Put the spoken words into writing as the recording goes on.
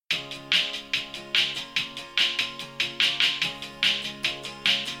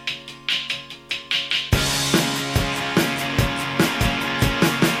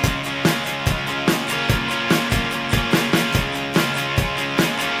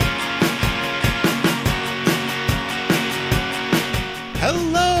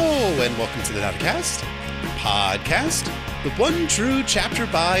and welcome to the Nauticast podcast, the one true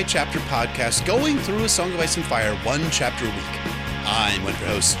chapter-by-chapter podcast going through A Song of Ice and Fire one chapter a week. I'm one of your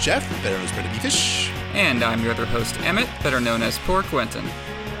hosts, Jeff, better known as Brendan Beefish. And I'm your other host, Emmett, better known as Poor Quentin.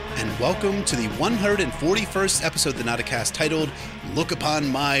 And welcome to the 141st episode of the Nauticast titled Look Upon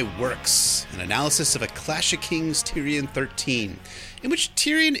My Works, an analysis of A Clash of Kings Tyrion 13, in which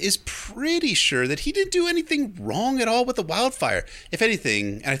Tyrion is pretty sure that he didn't do anything wrong at all with the wildfire. If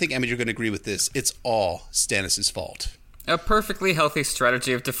anything, and I think, Emmett, you're going to agree with this, it's all Stannis' fault. A perfectly healthy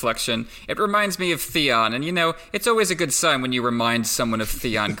strategy of deflection. It reminds me of Theon, and you know, it's always a good sign when you remind someone of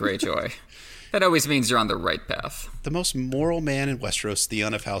Theon Greyjoy. That always means you're on the right path. The most moral man in Westeros,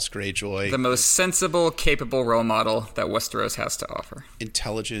 Theon of House Greyjoy. The most sensible, capable role model that Westeros has to offer.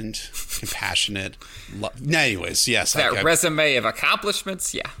 Intelligent, compassionate. Anyways, yes. That resume of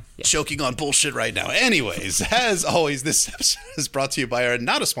accomplishments, yeah. Choking on bullshit right now. Anyways, as always, this episode is brought to you by our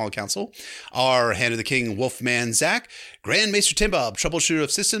not a small council, our Hand of the King Wolfman Zach, Grand Maester Timbob, troubleshooter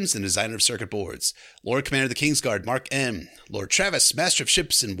of systems and designer of circuit boards, Lord Commander of the Kingsguard Mark M, Lord Travis, Master of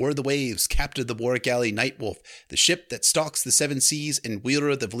Ships and War of the Waves, Captain of the War Galley Nightwolf, the ship that stalks the seven seas and wielder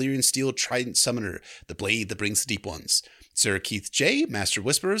of the Valyrian Steel Trident Summoner, the blade that brings the deep ones, Sir Keith J, Master of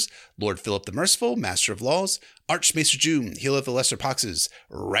Whisperers, Lord Philip the Merciful, Master of Laws, Archmaester June, Healer of the Lesser Poxes,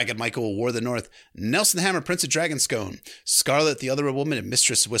 Ragged Michael, War of the North, Nelson the Hammer, Prince of Dragonscone, Scarlet, the Other Woman, and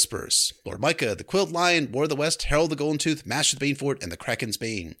Mistress of Whisperers, Lord Micah, the Quilled Lion, War of the West, Herald the Golden Tooth, Master of the Banefort, and the Kraken's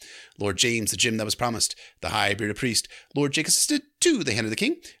Bane, Lord James, the Gem that was promised, the High Bearded Priest, Lord Jake Assisted to the Hand of the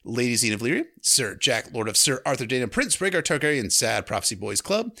King, Lady Zena of Valyria, Sir Jack, Lord of Sir Arthur Dane, Prince Rhaegar Targaryen, Sad Prophecy Boys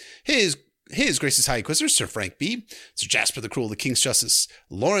Club, His Grace's High Inquisitor, Sir Frank B., Sir Jasper the Cruel, the King's Justice,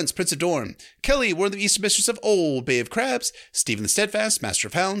 Lawrence, Prince of Dorne, Kelly, Ward of the Eastern Mistress of Old Bay of Crabs, Stephen the Steadfast, Master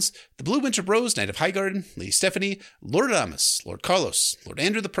of Hounds, the Blue Winter Rose, Knight of Highgarden, Lady Stephanie, Lord Adamus, Lord Carlos, Lord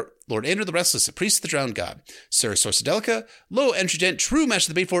Andrew the Restless, the Priest of the Drowned God, Sir Sorcedelica, Lo Entrident, True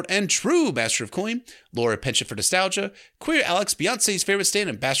Master of the Banefort and True Master of Coin, Lord Penchant for Nostalgia, Queer Alex, Beyonce's Favorite Stan,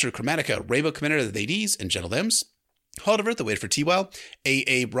 Ambassador of Chromatica, Rainbow Commander of the Ladies and Gentle Dems, Haldiver, the Wait for T-Wow,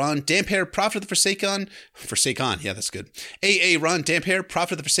 A.A. Ron Damphair, Prophet of the Forsaken, yeah, that's good. A.A. Ron Damphair,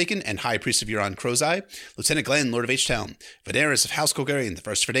 Prophet of the Forsaken, and High Priest of Euron Crowseye, Lieutenant Glenn, Lord of H-Town, Veneris of House Colgarian, the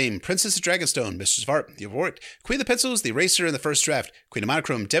First for Name, Princess of Dragonstone, Mistress of Art, the Warwick, Queen of the Pencils, the Eraser in the First Draft, Queen of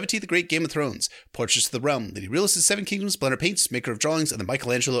Monochrome, Devotee, the Great Game of Thrones, Portraits of the Realm, Lady Realist of Seven Kingdoms, Blender Paints, Maker of Drawings, and the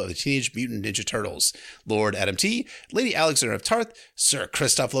Michelangelo of the Teenage Mutant Ninja Turtles, Lord Adam T., Lady Alexander of Tarth, Sir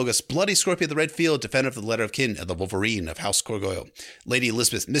Christoph Logus, Bloody Scorpion of the Red Field, Defender of the Letter of Kin, and the Wolverine of House Corgoyle, Lady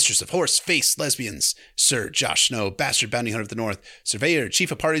Elizabeth, Mistress of Horse, Face, Lesbians, Sir Josh Snow, Bastard Bounty Hunter of the North, Surveyor,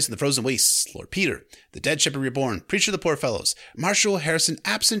 Chief of Parties in the Frozen Wastes, Lord Peter, the Dead Shepherd Reborn, Preacher of the Poor Fellows, Marshal Harrison,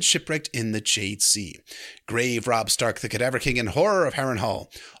 absent, shipwrecked in the Jade Sea, Grave Rob Stark, the Cadaver King and Horror of Harrenhal,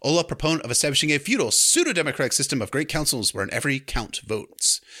 Ola, proponent of establishing a feudal, pseudo-democratic system of great councils wherein every count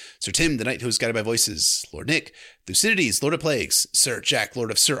votes, Sir Tim, the Knight who is guided by voices, Lord Nick, Thucydides, Lord of Plagues, Sir Jack, Lord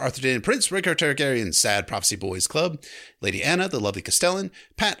of Sir Arthur Dane, Prince Rhaegar Targaryen, Sad Prophecy Boys Club, Lady Anna, the Lovely Castellan,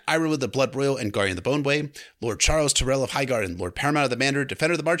 Pat Ironwood, the Blood Royal and Guardian of the Boneway, Lord Charles Tyrell of Highgarden, Lord Paramount of the Manor,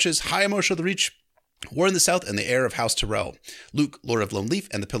 Defender of the Marches, High Marshal of the Reach, War in the South and the Heir of House Tyrell, Luke, Lord of Lone Leaf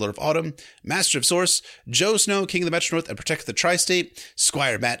and the Pillar of Autumn, Master of Source, Joe Snow, King of the Metro North and Protector of the Tri-State,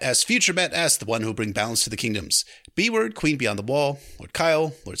 Squire Matt S., Future Matt S., the one who will bring balance to the kingdoms, B-Word, Queen Beyond the Wall, Lord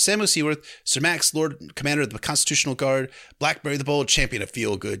Kyle, Lord Samuel Seaworth, Sir Max, Lord Commander of the Constitutional Guard, Blackberry the Bold, Champion of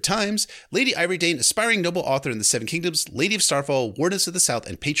Feel-Good Times, Lady Ivory Dane, aspiring noble author in the Seven Kingdoms, Lady of Starfall, Wardess of the South,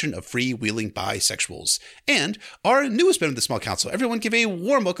 and patron of free-wheeling bisexuals. And our newest member of the Small Council, everyone give a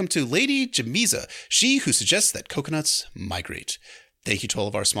warm welcome to Lady Jamisa, she who suggests that coconuts migrate. Thank you to all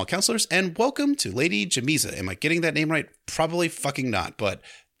of our small counselors, and welcome to Lady Jamisa. Am I getting that name right? Probably fucking not, but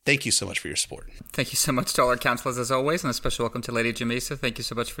thank you so much for your support. Thank you so much to all our counselors as always, and a special welcome to Lady Jamisa. Thank you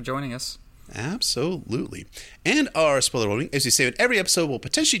so much for joining us. Absolutely. And our spoiler warning, as we say in every episode, we'll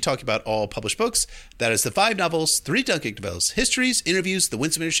potentially talk about all published books. That is the 5 novels, 3 Dunkirk novellas, histories, interviews, the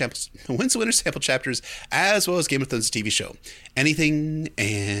Winds of Winter sample chapters, as well as Game of Thrones TV show. Anything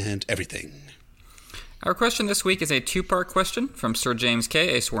and everything. Our question this week is a 2-part question from Sir James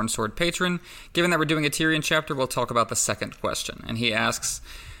K., a Sworn Sword patron. Given that we're doing a Tyrion chapter, we'll talk about the second question. And he asks,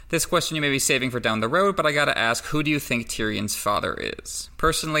 this question you may be saving for down the road, but I gotta ask, who do you think Tyrion's father is?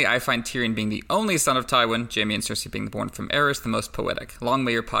 Personally, I find Tyrion being the only son of Tywin, Jaime and Cersei being born from Aerys, the most poetic. Long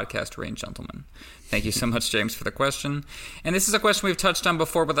may your podcast reign, gentlemen. Thank you so much, James, for the question. And this is a question we've touched on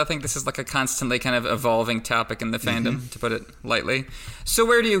before, but I think this is like a constantly kind of evolving topic in the fandom, to put it lightly. So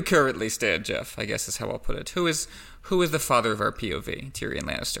where do you currently stand, Jeff? I guess is how I'll put it. Who is the father of our POV, Tyrion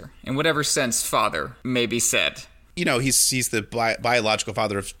Lannister? In whatever sense father may be said. he's the biological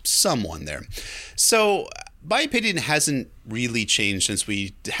father of someone there. So my opinion hasn't really changed since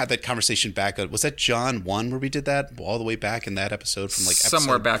we had that conversation back. Was that John 1 where we did that all the way back in that episode from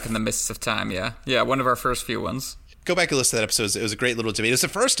somewhere back in the mists of time? Yeah, one of our first few ones. Go back and listen to that episode. It was a great little debate. It was the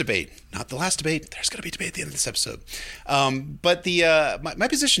first debate, not the last debate. There's going to be a debate at the end of this episode. But my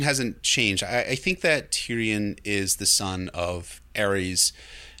position hasn't changed. I think that Tyrion is the son of Aerys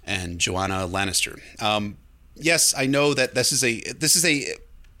and Joanna Lannister. Yes, I know that this is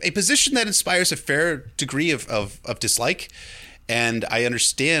a position that inspires a fair degree of dislike, and I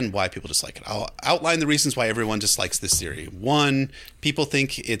understand why people dislike it. I'll outline the reasons why everyone dislikes this theory. One, people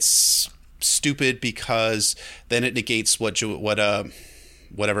think it's stupid because then it negates whatever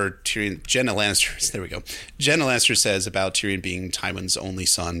Tyrion, Jenna Lannister, there we go. Jenna Lannister says about Tyrion being Tywin's only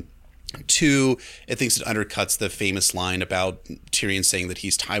son. Two, it thinks it undercuts the famous line about Tyrion saying that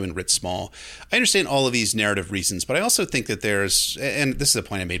he's Tywin writ small. I understand all of these narrative reasons, but I also think that there's, and this is a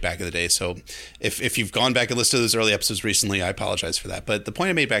point I made back in the day, so if you've gone back and listened to those early episodes recently, I apologize for that. But the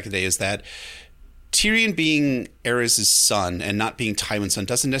point I made back in the day is that Tyrion being Aerys' son and not being Tywin's son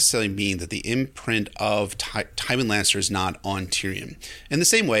doesn't necessarily mean that the imprint of Tywin Lannister is not on Tyrion. In the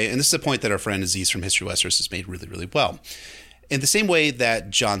same way, and this is a point that our friend Aziz from History Westeros has made really, really well. In the same way that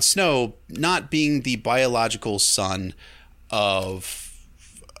Jon Snow, not being the biological son of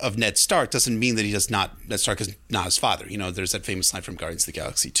Ned Stark, doesn't mean that Ned Stark is not his father. There's that famous line from Guardians of the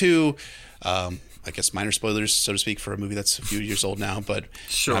Galaxy 2. I guess minor spoilers, so to speak, for a movie that's a few years old now. But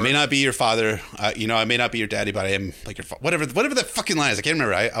sure. I may not be your father. I may not be your daddy, but I am like your whatever that fucking line is. I can't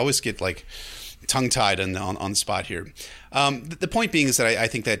remember. I always get like tongue-tied on the spot here. The point being is that I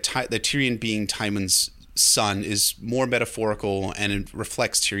think that Tyrion being Tywin's son is more metaphorical, and it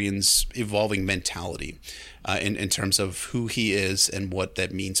reflects Tyrion's evolving mentality in terms of who he is and what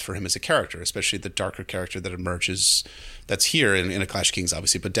that means for him as a character, especially the darker character that emerges, that's here in A Clash of Kings,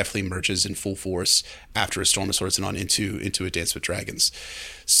 obviously, but definitely emerges in full force after A Storm of Swords and on into A Dance with Dragons.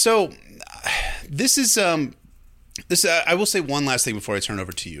 So this is I will say one last thing before I turn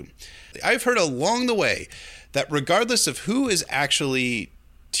over to you. I've heard along the way that regardless of who is actually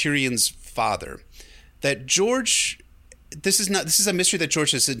Tyrion's father, that George, this is a mystery that George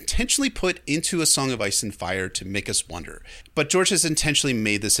has intentionally put into A Song of Ice and Fire to make us wonder. But George has intentionally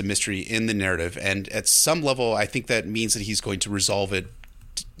made this a mystery in the narrative, and at some level, I think that means that he's going to resolve it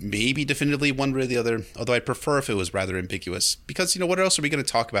maybe definitively one way or the other, although I'd prefer if it was rather ambiguous. Because, what else are we going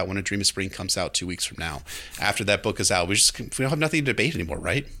to talk about when A Dream of Spring comes out 2 weeks from now? After that book is out, we don't have nothing to debate anymore,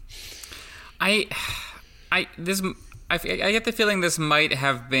 right? I get the feeling this might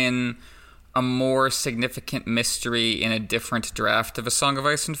have been a more significant mystery in a different draft of A Song of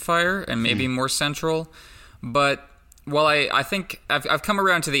Ice and Fire, and maybe more central. But while I think I've come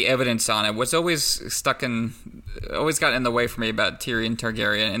around to the evidence on it, what's always gotten in the way for me about Tyrion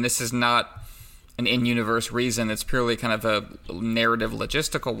Targaryen, and this is not an in-universe reason, it's purely kind of a narrative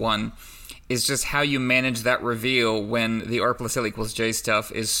logistical one, is just how you manage that reveal when the R plus L equals J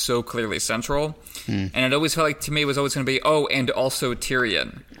stuff is so clearly central. And it always felt like, to me, it was always going to be, and also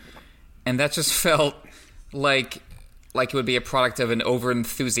Tyrion. And that just felt like it would be a product of an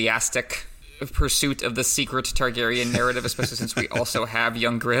over-enthusiastic pursuit of the secret Targaryen narrative, especially since we also have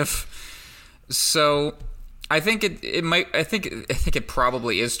young Griff. So I think it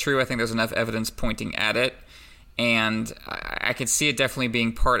probably is true. I think there's enough evidence pointing at it, and I could see it definitely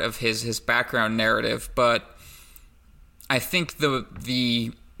being part of his background narrative. But I think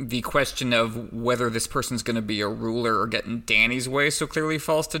the question of whether this person's going to be a ruler or get in Dany's way so clearly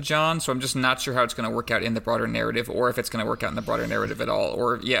falls to Jon. So I'm just not sure how it's going to work out in the broader narrative, or if it's going to work out in the broader narrative at all,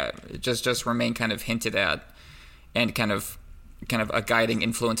 or just remain kind of hinted at and kind of a guiding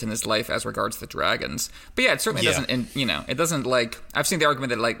influence in his life as regards the dragons. But yeah, it certainly doesn't. And it doesn't I've seen the argument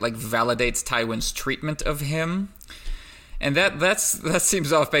that like validates Tywin's treatment of him. And that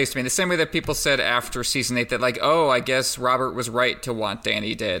seems off base to me. The same way that people said after season 8 that I guess Robert was right to want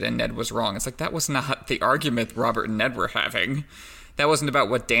Dany dead and Ned was wrong. It's like, that was not the argument Robert and Ned were having. That wasn't about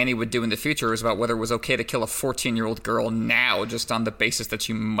what Dany would do in the future. It was about whether it was okay to kill a 14-year-old girl now just on the basis that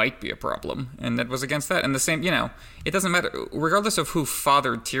she might be a problem. And Ned was against that. And the same, it doesn't matter. Regardless of who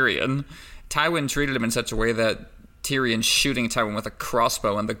fathered Tyrion, Tywin treated him in such a way that Tyrion shooting Tywin with a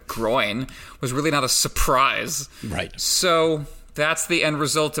crossbow in the groin was really not a surprise. Right. So that's the end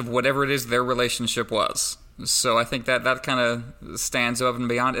result of whatever it is their relationship was. So I think that kind of stands above and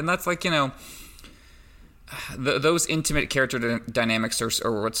beyond. And that's those intimate character dynamics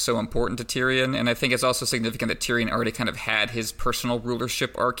are what's so important to Tyrion. And I think it's also significant that Tyrion already kind of had his personal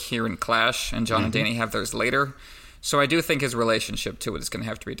rulership arc here in Clash, and Jon and Dany have theirs later. So I do think his relationship to it is going to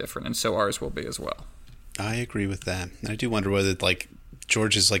have to be different, and so ours will be as well. I agree with that. I do wonder whether like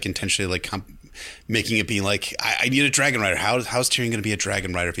George is like intentionally like making it be like, I need a dragon rider. How's Tyrion going to be a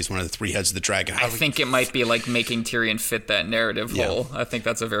dragon rider if he's one of the three heads of the dragon? I think it might be like making Tyrion fit that narrative hole. I think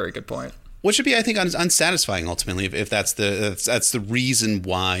that's a very good point. Which would be, I think, unsatisfying ultimately if that's the reason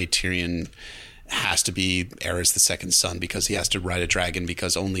why Tyrion has to be Aerys the second son, because he has to ride a dragon,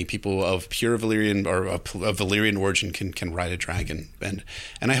 because only people of pure Valyrian or of Valyrian origin can ride a dragon. And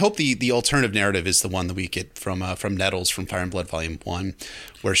I hope the alternative narrative is the one that we get from Nettles from Fire and Blood Volume 1,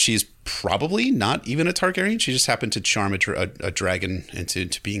 where she's probably not even a Targaryen. She just happened to charm a dragon into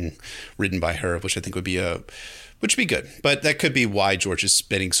being ridden by her, which I think would be good. But that could be why George is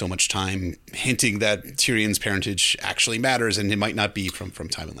spending so much time hinting that Tyrion's parentage actually matters, and it might not be from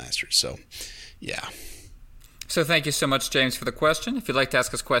Tywin Lannister. So, yeah. So thank you so much, James, for the question. If you'd like to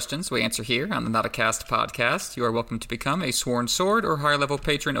ask us questions, we answer here on the Not a Cast podcast. You are welcome to become a Sworn Sword or higher level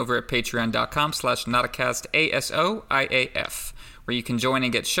patron over at patreon.com/notacastASOIAF, where you can join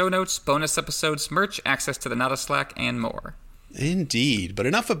and get show notes, bonus episodes, merch, access to the Not a Slack, and more. Indeed. But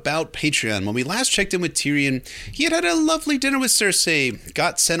enough about Patreon. When we last checked in with Tyrion, he had a lovely dinner with Cersei,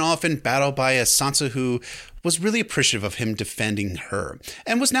 got sent off in battle by a Sansa who was really appreciative of him defending her,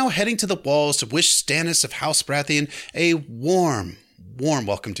 and was now heading to the walls to wish Stannis of House Baratheon a warm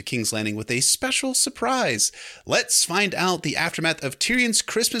welcome to King's Landing with a special surprise. Let's find out the aftermath of Tyrion's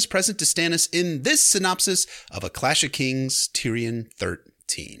Christmas present to Stannis in this synopsis of A Clash of Kings, Tyrion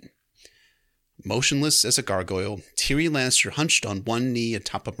 13. Motionless as a gargoyle, Tyrion Lannister hunched on one knee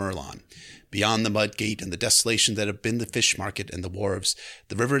atop of Merlon. Beyond the mud gate and the desolation that had been the fish market and the wharves,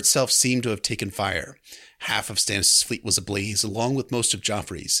 the river itself seemed to have taken fire. Half of Stannis' fleet was ablaze, along with most of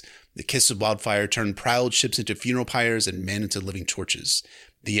Joffrey's. The kiss of wildfire turned proud ships into funeral pyres and men into living torches.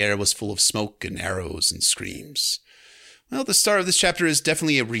 The air was full of smoke and arrows and screams. Well, the start of this chapter is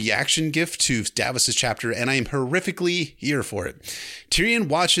definitely a reaction gift to Davos' chapter, and I am horrifically here for it. Tyrion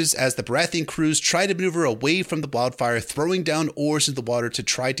watches as the Baratheon crews try to maneuver away from the wildfire, throwing down oars into the water to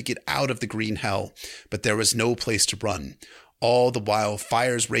try to get out of the green hell, but there was no place to run. All the while,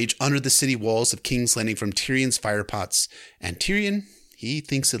 fires rage under the city walls of King's Landing from Tyrion's fire pots, and Tyrion, he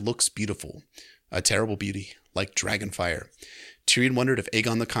thinks it looks beautiful. A terrible beauty, like dragon fire. Tyrion wondered if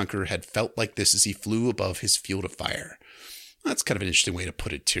Aegon the Conqueror had felt like this as he flew above his field of fire. That's kind of an interesting way to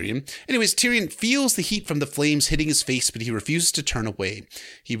put it, Tyrion. Anyways, Tyrion feels the heat from the flames hitting his face, but he refuses to turn away.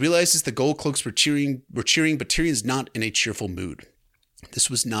 He realizes the gold cloaks were cheering, but Tyrion's not in a cheerful mood.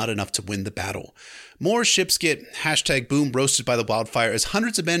 This was not enough to win the battle. More ships get #boom roasted by the wildfire as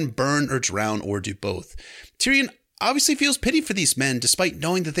hundreds of men burn or drown or do both. Tyrion obviously feels pity for these men despite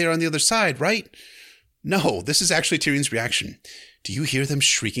knowing that they are on the other side, right? No, this is actually Tyrion's reaction. Do you hear them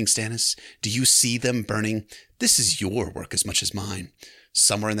shrieking, Stannis? Do you see them burning? This is your work as much as mine.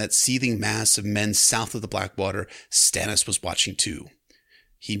 Somewhere in that seething mass of men south of the Blackwater, Stannis was watching too.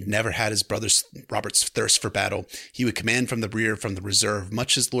 He never had his brother Robert's thirst for battle. He would command from the rear, from the reserve,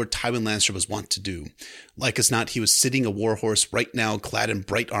 much as Lord Tywin Lannister was wont to do. Like as not, he was sitting a war horse right now, clad in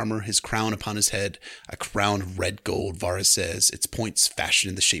bright armor, his crown upon his head, a crown of red gold, Varys says, its points fashioned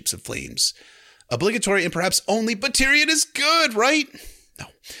in the shapes of flames. Obligatory and perhaps only, but Tyrion is good, right? No.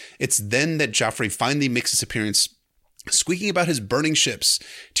 It's then that Joffrey finally makes his appearance, squeaking about his burning ships.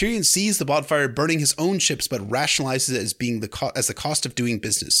 Tyrion sees the wildfire burning his own ships, but rationalizes it as being the cost of doing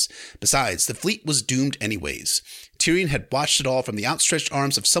business. Besides, the fleet was doomed anyways. Tyrion had watched it all from the outstretched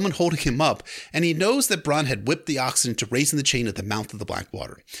arms of someone holding him up, and he knows that Bronn had whipped the oxen into raising the chain at the mouth of the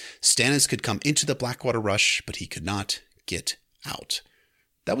Blackwater. Stannis could come into the Blackwater rush, but he could not get out.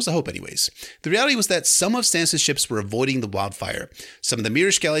 That was the hope anyways. The reality was that some of Stannis' ships were avoiding the wildfire. Some of the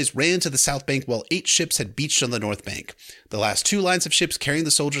Mirish galleys ran to the south bank while 8 ships had beached on the north bank. The last 2 lines of ships carrying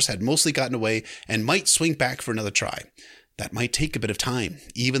the soldiers had mostly gotten away and might swing back for another try. That might take a bit of time.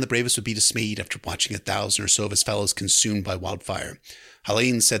 Even the bravest would be dismayed after watching 1,000 or so of his fellows consumed by wildfire.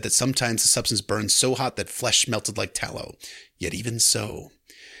 Halain said that sometimes the substance burned so hot that flesh melted like tallow. Yet even so...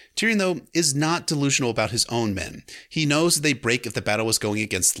 Tyrion, though, is not delusional about his own men. He knows that they'd break if the battle was going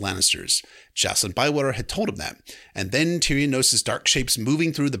against the Lannisters. Jacelyn Bywater had told him that, and then Tyrion notices dark shapes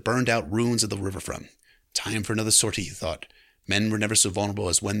moving through the burned-out ruins of the riverfront. Time for another sortie, he thought. Men were never so vulnerable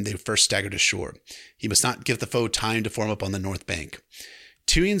as when they first staggered ashore. He must not give the foe time to form up on the north bank.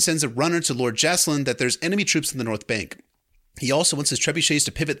 Tyrion sends a runner to Lord Jacelyn that there's enemy troops in the north bank. He also wants his trebuchets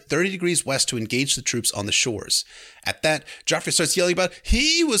to pivot 30 degrees west to engage the troops on the shores. At that, Joffrey starts yelling about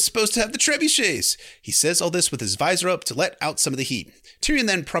he was supposed to have the trebuchets. He says all this with his visor up to let out some of the heat. Tyrion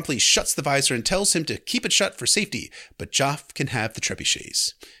then promptly shuts the visor and tells him to keep it shut for safety, but Joff can have the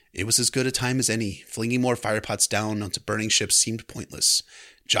trebuchets. It was as good a time as any. Flinging more firepots down onto burning ships seemed pointless.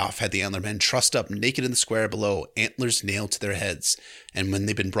 Joff had the antler men trussed up naked in the square below, antlers nailed to their heads, and when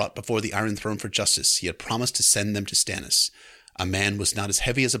they'd been brought before the Iron Throne for justice, he had promised to send them to Stannis. A man was not as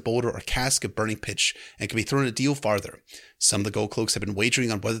heavy as a boulder or cask of burning pitch, and could be thrown a deal farther. Some of the gold cloaks had been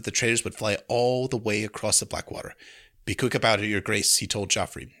wagering on whether the traitors would fly all the way across the Blackwater. Be quick about it, your grace, he told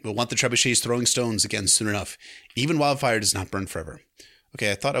Joffrey. We'll want the trebuchets throwing stones again soon enough. Even wildfire does not burn forever.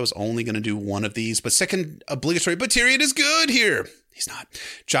 Okay, I thought I was only going to do one of these, but second obligatory, but Tyrion is good here. He's not.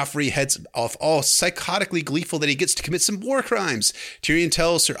 Joffrey heads off all psychotically gleeful that he gets to commit some war crimes. Tyrion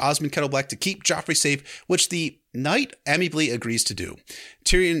tells Sir Osmond Kettleblack to keep Joffrey safe, which the knight amiably agrees to do.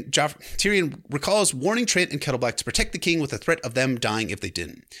 Tyrion recalls warning Trent and Kettleblack to protect the king with the threat of them dying if they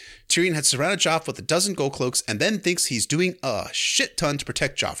didn't. Tyrion had surrounded Joff with a dozen gold cloaks and then thinks he's doing a shit ton to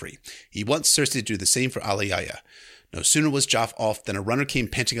protect Joffrey. He wants Cersei to do the same for Alayaya. No sooner was Joff off than a runner came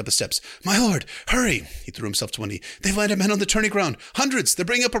panting up the steps. My lord, hurry! He threw himself to one knee. They've landed men on the tourney ground. Hundreds! They're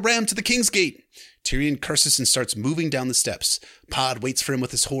bringing up a ram to the king's gate. Tyrion curses and starts moving down the steps. Pod waits for him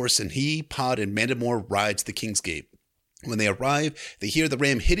with his horse, and he, Pod, and Mandamore ride to the king's gate. When they arrive, they hear the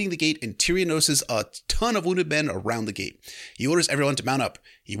ram hitting the gate, and Tyrion notices a ton of wounded men around the gate. He orders everyone to mount up.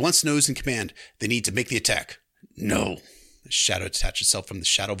 He once knows in command. They need to make the attack. No. The shadow detached itself from the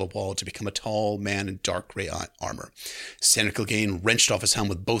shadow of a wall to become a tall man in dark gray armor. Sandor Clegane wrenched off his helm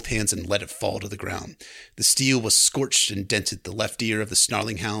with both hands and let it fall to the ground. The steel was scorched and dented. The left ear of the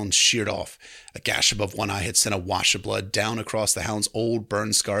snarling hound sheared off. A gash above one eye had sent a wash of blood down across the hound's old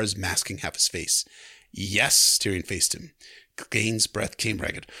burn scars, masking half his face. Yes, Tyrion faced him. Clegane's breath came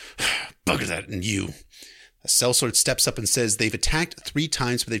ragged. Bugger that, and you. A sellsword steps up and says they've attacked 3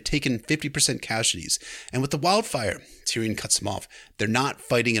 times, but they've taken 50% casualties. And with the wildfire, Tyrion cuts him off. They're not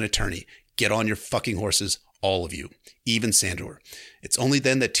fighting an attorney. Get on your fucking horses, all of you. Even Sandor. It's only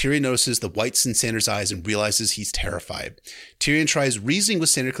then that Tyrion notices the whites in Sandor's eyes and realizes he's terrified. Tyrion tries reasoning with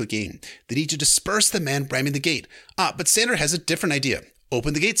Sandor Clegane. They need to disperse the man ramming the gate. But Sandor has a different idea.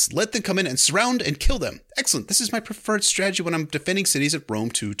 Open the gates, let them come in and surround and kill them. Excellent. This is my preferred strategy when I'm defending cities at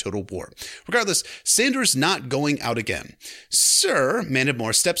Rome to total war. Regardless, Sandor's not going out again. Sir,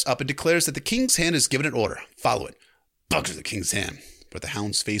 Mandamore steps up and declares that the king's hand has given an order. Follow it. Bugger the king's hand. But the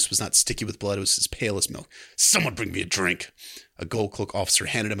hound's face was not sticky with blood. It was as pale as milk. Someone bring me a drink. A gold cloak officer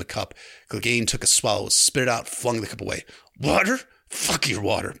handed him a cup. Clegane took a swallow, spit it out, flung the cup away. Water? Fuck your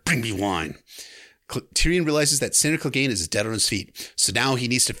water. Bring me wine. Tyrion realizes that Sandor Clegane is dead on his feet, so now he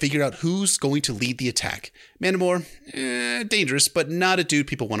needs to figure out who's going to lead the attack. Mandamore, dangerous, but not a dude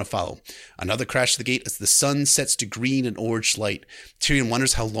people want to follow. Another crash to the gate as the sun sets to green and orange light. Tyrion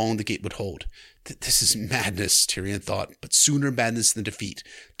wonders how long the gate would hold. This is madness, Tyrion thought, but sooner madness than defeat.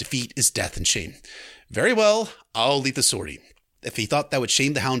 Defeat is death and shame. Very well, I'll lead the sortie. If he thought that would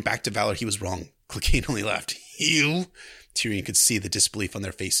shame the hound back to valor, he was wrong. Clegane only laughed. You? Tyrion could see the disbelief on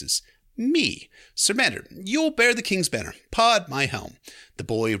their faces. Me, Sir Mandor, you'll bear the king's banner. Pod my helm. The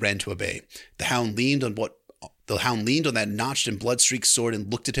boy ran to obey. The hound leaned on that notched and blood-streaked sword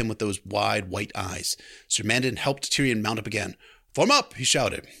and looked at him with those wide white eyes. Sir Mandon helped Tyrion mount up again. Form up, he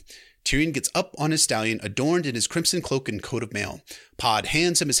shouted. Tyrion gets up on his stallion, adorned in his crimson cloak and coat of mail. Pod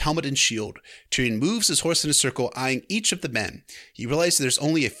hands him his helmet and shield. Tyrion moves his horse in a circle, eyeing each of the men. He realizes there's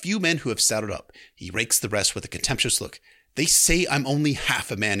only a few men who have saddled up. He rakes the rest with a contemptuous look. They say I'm only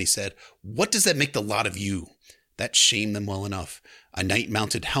half a man, he said. What does that make the lot of you? That shamed them well enough. A knight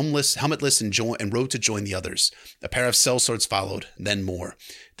mounted helmetless and rode to join the others. A pair of sellswords followed, then more.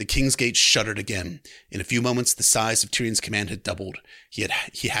 The king's gate shuddered again. In a few moments, the size of Tyrion's command had doubled. He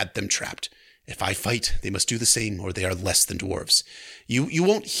had them trapped. If I fight, they must do the same, or they are less than dwarves. You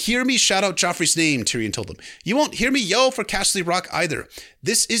won't hear me shout out Joffrey's name, Tyrion told them. You won't hear me yell for Casterly Rock either.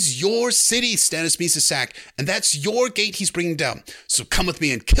 This is your city, Stannis means to sack, and that's your gate he's bringing down. So come with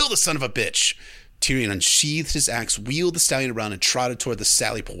me and kill the son of a bitch. Tyrion unsheathed his axe, wheeled the stallion around, and trotted toward the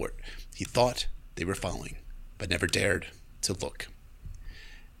sally port. He thought they were following, but never dared to look.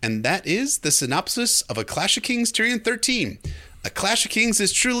 And that is the synopsis of A Clash of Kings, Tyrion 13. A Clash of Kings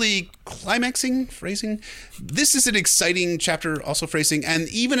is truly climaxing, phrasing. This is an exciting chapter, also phrasing, and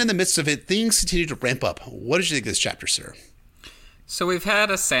even in the midst of it, things continue to ramp up. What did you think of this chapter, sir? So we've had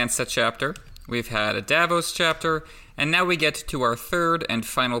a Sansa chapter, we've had a Davos chapter, and now we get to our third and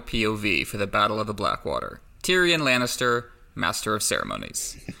final POV for the Battle of the Blackwater. Tyrion Lannister, Master of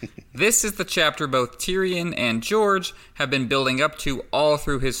Ceremonies. This is the chapter both Tyrion and George have been building up to all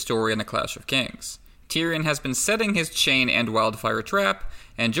through his story in A Clash of Kings. Tyrion has been setting his chain and wildfire trap,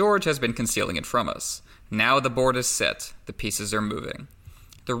 and George has been concealing it from us. Now the board is set. The pieces are moving.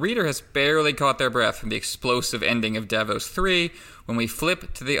 The reader has barely caught their breath from the explosive ending of Davos 3 when we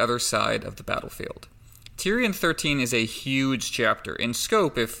flip to the other side of the battlefield. Tyrion 13 is a huge chapter, in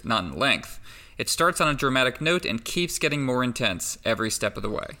scope if not in length. It starts on a dramatic note and keeps getting more intense every step of the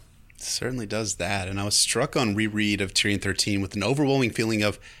way. It certainly does that, and I was struck on reread of Tyrion 13 with an overwhelming feeling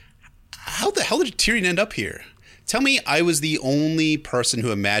of, how the hell did Tyrion end up here? Tell me I was the only person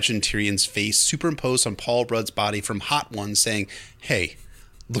who imagined Tyrion's face superimposed on Paul Rudd's body from Hot Ones saying, hey,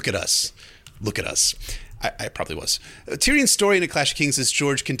 look at us. Look at us. I probably was. Tyrion's story in A Clash of Kings is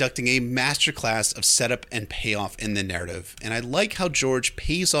George conducting a masterclass of setup and payoff in the narrative. And I like how George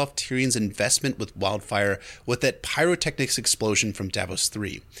pays off Tyrion's investment with Wildfire with that pyrotechnics explosion from Davos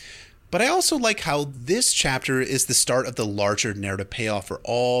 3. But I also like how this chapter is the start of the larger narrative payoff for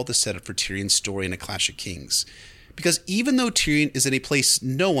all the setup for Tyrion's story in A Clash of Kings. Because even though Tyrion is in a place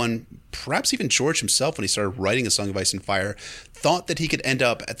no one, perhaps even George himself when he started writing A Song of Ice and Fire, thought that he could end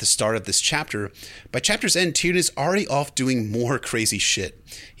up at the start of this chapter, by chapter's end, Tyrion is already off doing more crazy shit.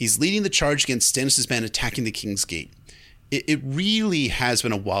 He's leading the charge against Stannis' men attacking the King's Gate. It really has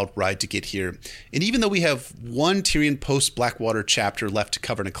been a wild ride to get here. And even though we have one Tyrion post-Blackwater chapter left to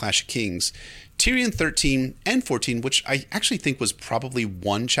cover in A Clash of Kings, Tyrion 13 and 14, which I actually think was probably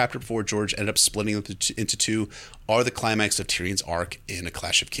one chapter before George ended up splitting them into two, are the climax of Tyrion's arc in A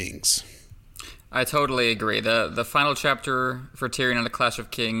Clash of Kings. I totally agree. The final chapter for Tyrion in A Clash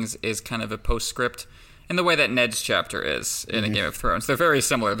of Kings is kind of a postscript in the way that Ned's chapter is in A Game of Thrones. They're very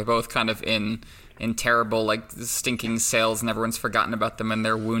similar. They're both kind of in terrible, like, stinking cells, and everyone's forgotten about them, and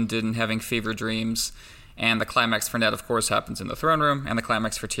they're wounded and having fever dreams. And the climax for Ned, of course, happens in the throne room, and the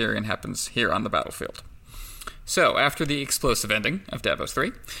climax for Tyrion happens here on the battlefield. So, after the explosive ending of Davos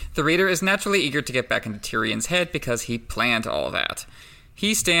 3, the reader is naturally eager to get back into Tyrion's head because he planned all that.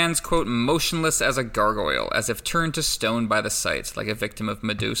 He stands, quote, motionless as a gargoyle, as if turned to stone by the sight, like a victim of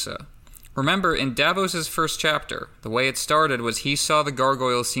Medusa. Remember, in Davos' first chapter, the way it started was he saw the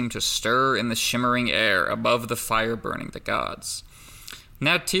gargoyle seem to stir in the shimmering air above the fire burning the gods.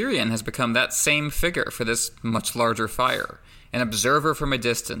 Now Tyrion has become that same figure for this much larger fire, an observer from a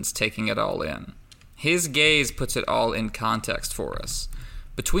distance taking it all in. His gaze puts it all in context for us.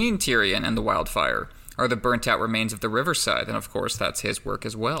 Between Tyrion and the wildfire are the burnt-out remains of the riverside, and of course that's his work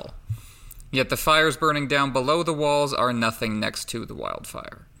as well. Yet the fires burning down below the walls are nothing next to the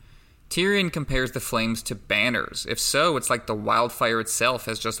wildfire. Tyrion compares the flames to banners. If so, it's like the wildfire itself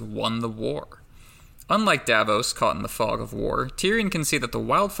has just won the war. Unlike Davos, caught in the fog of war, Tyrion can see that the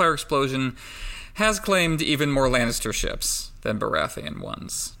wildfire explosion has claimed even more Lannister ships than Baratheon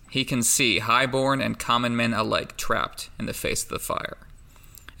ones. He can see highborn and common men alike trapped in the face of the fire.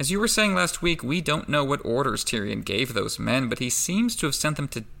 As you were saying last week, we don't know what orders Tyrion gave those men, but he seems to have sent them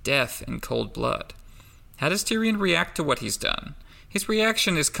to death in cold blood. How does Tyrion react to what he's done? His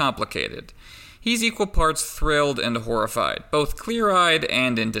reaction is complicated. He's equal parts thrilled and horrified, both clear-eyed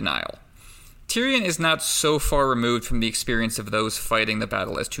and in denial. Tyrion is not so far removed from the experience of those fighting the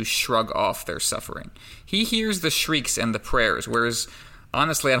battle as to shrug off their suffering. He hears the shrieks and the prayers, whereas,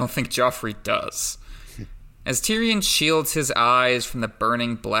 honestly, I don't think Joffrey does. As Tyrion shields his eyes from the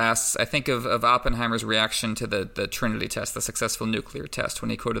burning blasts, I think of Oppenheimer's reaction to the Trinity test, the successful nuclear test,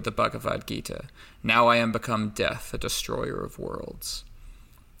 when he quoted the Bhagavad Gita. Now I am become death, a destroyer of worlds.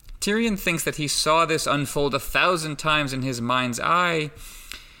 Tyrion thinks that he saw this unfold 1,000 times in his mind's eye,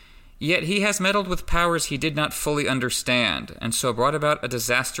 yet he has meddled with powers he did not fully understand, and so brought about a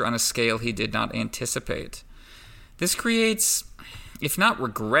disaster on a scale he did not anticipate. This creates, if not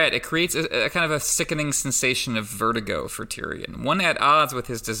regret, it creates a kind of a sickening sensation of vertigo for Tyrion, one at odds with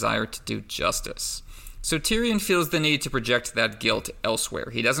his desire to do justice. So Tyrion feels the need to project that guilt elsewhere.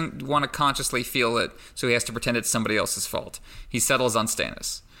 He doesn't want to consciously feel it, so he has to pretend it's somebody else's fault. He settles on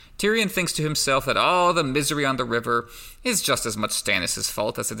Stannis. Tyrion thinks to himself that all the misery on the river is just as much Stannis'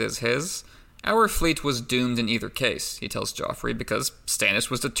 fault as it is his. Our fleet was doomed in either case, he tells Joffrey, because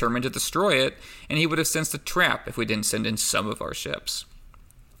Stannis was determined to destroy it, and he would have sensed a trap if we didn't send in some of our ships.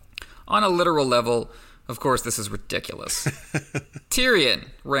 On a literal level, of course, this is ridiculous. Tyrion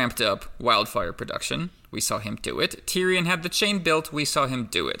ramped up wildfire production. We saw him do it. Tyrion had the chain built. We saw him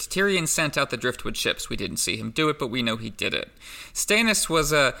do it. Tyrion sent out the driftwood ships. We didn't see him do it, but we know he did it. Stannis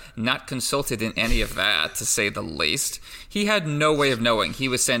was not consulted in any of that, to say the least. He had no way of knowing he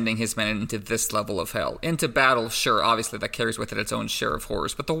was sending his men into this level of hell. Into battle, sure, obviously that carries with it its own share of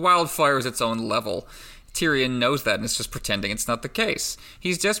horrors, but the wildfire is its own level. Tyrion knows that and is just pretending it's not the case.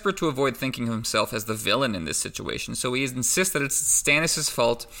 He's desperate to avoid thinking of himself as the villain in this situation, so he insists that it's Stannis'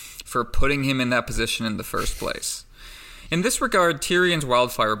 fault for putting him in that position in the first place. In this regard, Tyrion's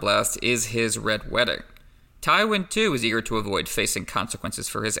wildfire blast is his red wedding. Tywin, too, is eager to avoid facing consequences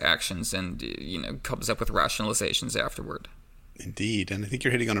for his actions and, comes up with rationalizations afterward. Indeed, and I think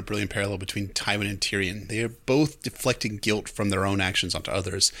you're hitting on a brilliant parallel between Tywin and Tyrion. They are both deflecting guilt from their own actions onto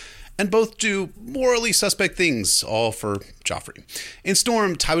others, and both do morally suspect things, all for Joffrey. In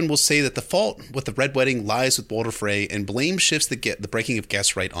Storm, Tywin will say that the fault with the Red Wedding lies with Walder Frey, and blame shifts the breaking of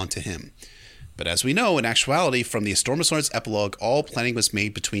guests right onto him. But as we know, in actuality, from the A Storm of Swords epilogue, all planning was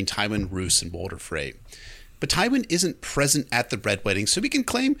made between Tywin, Roose, and Walder Frey. But Tywin isn't present at the Red Wedding, so we can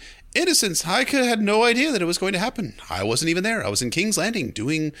claim innocence. I had no idea that it was going to happen. I wasn't even there. I was in King's Landing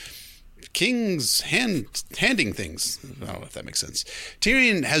doing King's handing things. I don't know if that makes sense.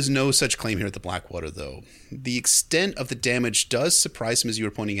 Tyrion has no such claim here at the Blackwater, though. The extent of the damage does surprise him, as you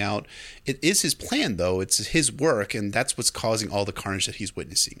were pointing out. It is his plan, though. It's his work, and that's what's causing all the carnage that he's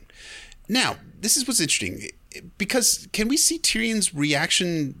witnessing. Now, this is what's interesting, because can we see Tyrion's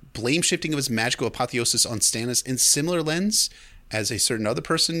reaction, blame shifting of his magical apotheosis on Stannis in similar lens as a certain other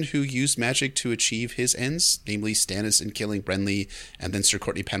person who used magic to achieve his ends, namely Stannis in killing Renly and then Sir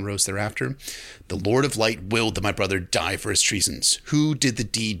Courtney Penrose thereafter? The Lord of Light willed that my brother die for his treasons. Who did the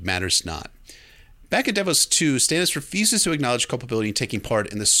deed matters not. Back in Davos 2, Stannis refuses to acknowledge culpability in taking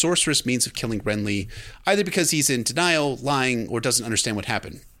part in the sorcerous means of killing Renly, either because he's in denial, lying, or doesn't understand what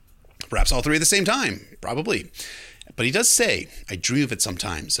happened. Perhaps all three at the same time. Probably. But he does say, I dream of it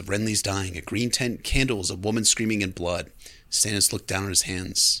sometimes, of Renly's dying, a green tent, candles, a woman screaming in blood. Stannis looked down at his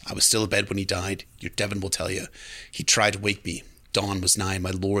hands. I was still abed when he died. Your Devon will tell you. He tried to wake me. Dawn was nigh.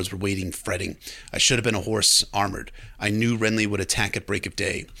 My lords were waiting, fretting. I should have been a horse, armored. I knew Renly would attack at break of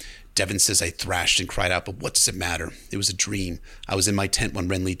day. Devon says I thrashed and cried out, but what does it matter? It was a dream. I was in my tent when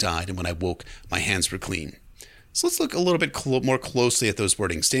Renly died, and when I woke, my hands were clean. So let's look a little bit more closely at those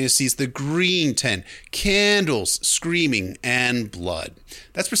wordings. Stannis sees the green tent, candles, screaming, and blood.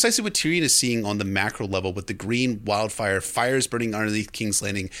 That's precisely what Tyrion is seeing on the macro level, with the green wildfire, fires burning underneath King's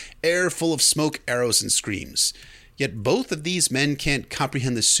Landing, air full of smoke, arrows, and screams. Yet both of these men can't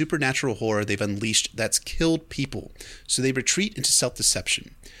comprehend the supernatural horror they've unleashed that's killed people, so they retreat into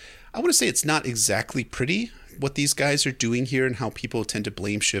self-deception. I want to say it's not exactly pretty what these guys are doing here and how people tend to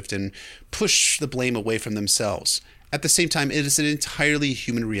blame shift and push the blame away from themselves. At the same time, it is an entirely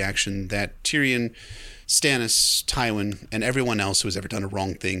human reaction that Tyrion, Stannis, Tywin, and everyone else who has ever done a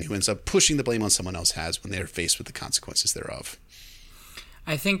wrong thing who ends up pushing the blame on someone else has when they are faced with the consequences thereof.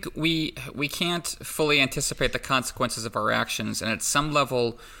 I think we can't fully anticipate the consequences of our actions, and at some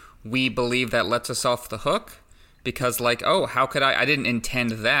level we believe that lets us off the hook. Because, how could I didn't intend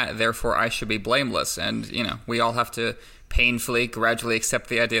that, therefore I should be blameless. And, we all have to painfully, gradually accept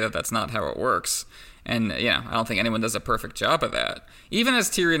the idea that that's not how it works. And, I don't think anyone does a perfect job of that. Even as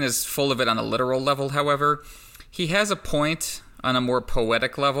Tyrion is full of it on a literal level, however, he has a point on a more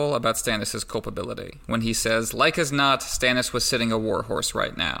poetic level about Stannis' culpability. When he says, like as not, Stannis was sitting a warhorse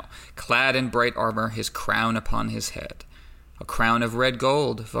right now, clad in bright armor, his crown upon his head. A crown of red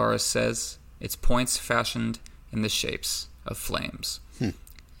gold, Varys says, its points fashioned in the shapes of flames.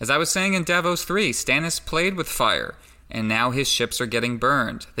 As I was saying in Davos 3, Stannis played with fire, and now his ships are getting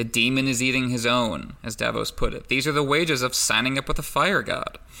burned. The demon is eating his own, as Davos put it. These are the wages of signing up with a fire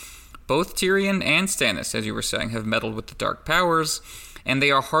god. Both Tyrion and Stannis, as you were saying, have meddled with the dark powers, and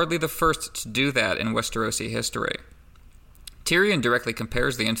they are hardly the first to do that in Westerosi history. Tyrion directly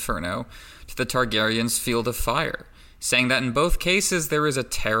compares the Inferno to the Targaryens' Field of Fire, saying that in both cases there is a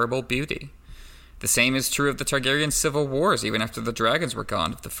terrible beauty. The same is true of the Targaryen civil wars, even after the dragons were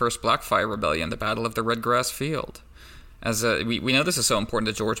gone, of the First Blackfire Rebellion, the Battle of the Redgrass Field. We know this is so important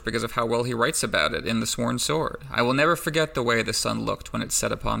to George because of how well he writes about it in The Sworn Sword. I will never forget the way the sun looked when it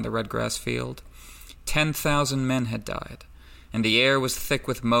set upon the Redgrass Field. 10,000 men had died, and the air was thick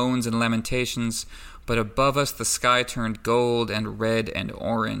with moans and lamentations, but above us the sky turned gold and red and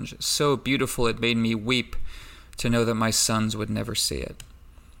orange, so beautiful it made me weep to know that my sons would never see it.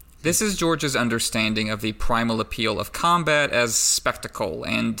 This is George's understanding of the primal appeal of combat as spectacle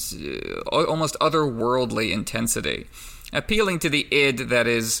and almost otherworldly intensity, appealing to the id that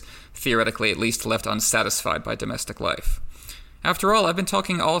is, theoretically at least, left unsatisfied by domestic life. After all, I've been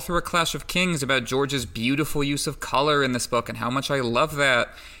talking all through A Clash of Kings about George's beautiful use of color in this book and how much I love that,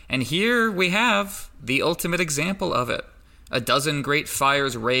 and here we have the ultimate example of it. A dozen great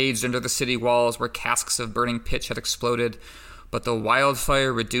fires raged under the city walls where casks of burning pitch had exploded, but the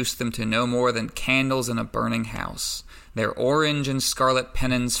wildfire reduced them to no more than candles in a burning house, their orange and scarlet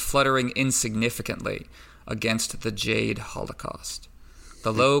pennons fluttering insignificantly against the jade holocaust.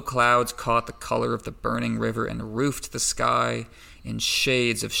 The low clouds caught the color of the burning river and roofed the sky in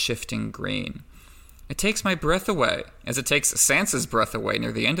shades of shifting green. It takes my breath away, as it takes Sansa's breath away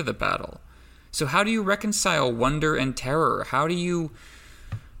near the end of the battle. So how do you reconcile wonder and terror? How do you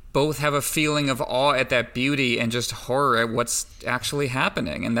both have a feeling of awe at that beauty and just horror at what's actually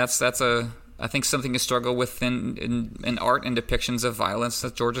happening? And that's I think something to struggle with in art and depictions of violence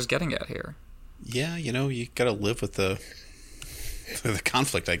that George is getting at here. Yeah, you got to live with the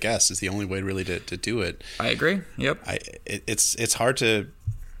conflict, I guess, is the only way really to do it. I agree. Yep. It's hard to,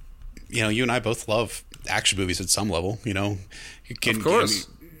 you and I both love action movies at some level. Of course.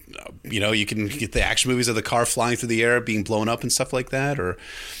 You can get the action movies of the car flying through the air, being blown up and stuff like that, or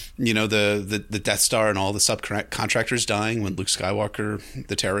the Death Star and all the subcontractors dying when Luke Skywalker,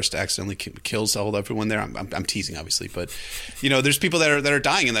 the terrorist, accidentally kills everyone there. I'm teasing, obviously, but there's people that are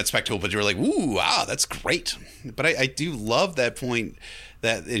dying in that spectacle, but you're like, ooh, wow, that's great. But I do love that point,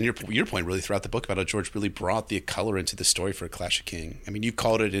 that in your point really throughout the book about how George really brought the color into the story for A Clash of King. I mean, you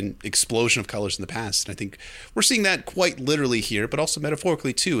called it an explosion of colors in the past, and I think we're seeing that quite literally here, but also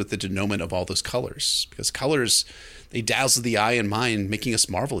metaphorically too, with the denouement of all those colors, because colors, they dazzle the eye and mind, making us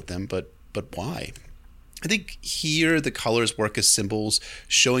marvel at them, but why? I think here the colors work as symbols,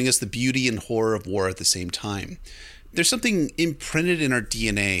 showing us the beauty and horror of war at the same time. There's something imprinted in our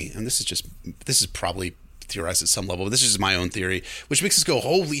DNA, and this is probably theorized at some level, but this is just my own theory, which makes us go,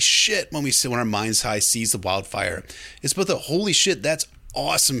 holy shit, when our mind's eye sees the wildfire. It's both a holy shit, that's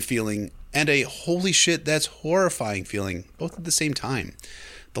awesome feeling, and a holy shit, that's horrifying feeling, both at the same time.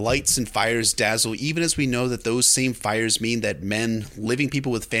 The lights and fires dazzle, even as we know that those same fires mean that men, living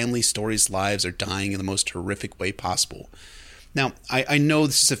people with family stories, lives, are dying in the most horrific way possible. Now, I know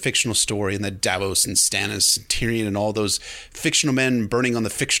this is a fictional story, and that Davos and Stannis and Tyrion and all those fictional men burning on the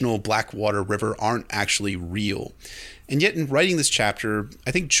fictional Blackwater River aren't actually real. And yet, in writing this chapter,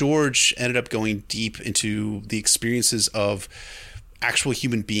 I think George ended up going deep into the experiences of actual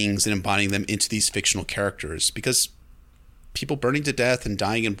human beings and embodying them into these fictional characters, because people burning to death and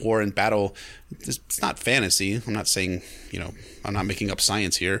dying in war and battle, it's not fantasy. I'm not saying, I'm not making up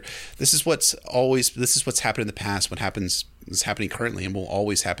science here. This is what's happened in the past, is happening currently, and will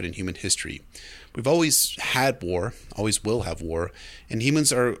always happen in human history. We've always had war, always will have war, and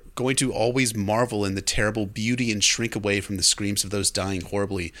humans are going to always marvel in the terrible beauty and shrink away from the screams of those dying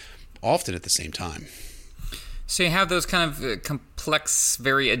horribly, often at the same time. So you have those kind of complex,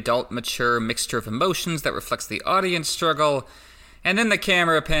 very adult, mature mixture of emotions that reflects the audience struggle, and then the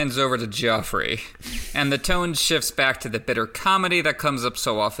camera pans over to Joffrey, and the tone shifts back to the bitter comedy that comes up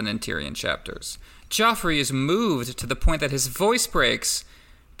so often in Tyrion chapters. Joffrey is moved to the point that his voice breaks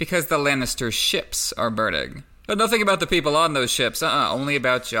because the Lannister ships are burning. But nothing about the people on those ships, only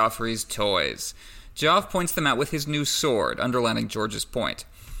about Joffrey's toys. Joff points them out with his new sword, underlining George's point.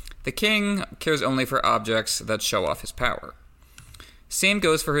 The king cares only for objects that show off his power. Same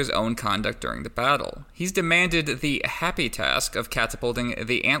goes for his own conduct during the battle. He's demanded the happy task of catapulting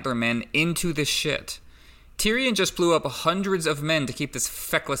the Antlermen into the shit. Tyrion just blew up hundreds of men to keep this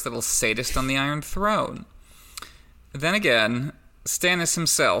feckless little sadist on the Iron Throne. Then again, Stannis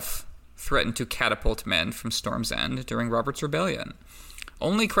himself threatened to catapult men from Storm's End during Robert's Rebellion.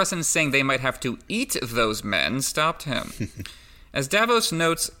 Only Crescent saying they might have to eat those men stopped him. As Davos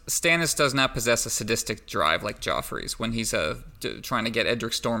notes, Stannis does not possess a sadistic drive like Joffrey's. When he's trying to get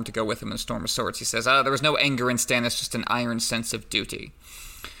Edric Storm to go with him in Storm of Swords, he says, there was no anger in Stannis, just an iron sense of duty.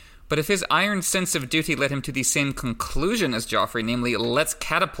 But if his iron sense of duty led him to the same conclusion as Joffrey, namely, let's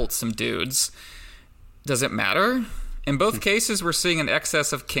catapult some dudes, does it matter? In both cases, we're seeing an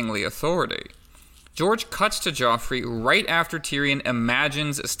excess of kingly authority. George cuts to Joffrey right after Tyrion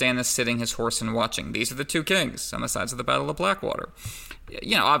imagines Stannis sitting his horse and watching. These are the two kings on the sides of the Battle of Blackwater.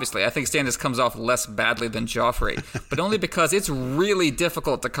 Obviously, I think Stannis comes off less badly than Joffrey, but only because it's really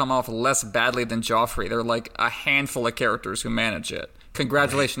difficult to come off less badly than Joffrey. There are like a handful of characters who manage it.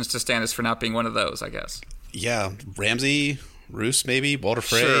 Congratulations to Stannis for not being one of those, I guess. Yeah, Ramsay, Roose maybe, Walder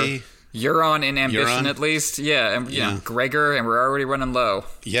Frey. Sure. Euron in ambition, at least. Yeah, and you know, Gregor, and we're already running low.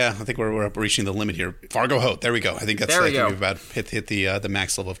 Yeah, I think we're reaching the limit here. Fargo Hoat, there we go. I think that's we've about hit the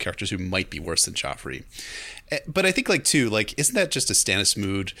max level of characters who might be worse than Joffrey. But I think, isn't that just a Stannis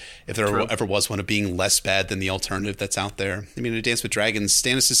mood, if there ever was one, of being less bad than the alternative that's out there? I mean, in A Dance with Dragons,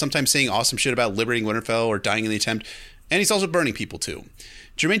 Stannis is sometimes saying awesome shit about liberating Winterfell or dying in the attempt, and he's also burning people too.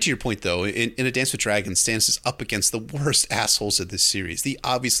 Germaine, to your point, though, in A Dance with Dragons, Stannis is up against the worst assholes of this series, the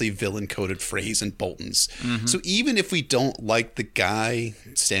obviously villain-coded Freys and Boltons. Mm-hmm. So even if we don't like the guy,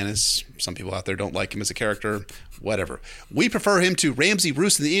 Stannis, some people out there don't like him as a character, whatever. We prefer him to Ramsay,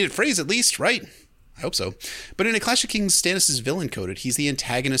 Roose, and the Enid Freys, at least, right? I hope so. But in A Clash of Kings, Stannis is villain-coded. He's the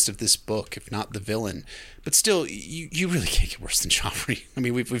antagonist of this book, if not the villain. But still, you really can't get worse than Joffrey. I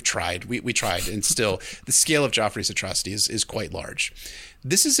mean, we've tried. We tried, and still, the scale of Joffrey's atrocity is quite large.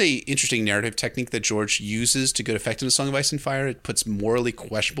 This is a interesting narrative technique that George uses to good effect in A Song of Ice and Fire. It puts morally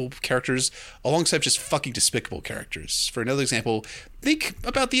questionable characters alongside just fucking despicable characters. For another example, think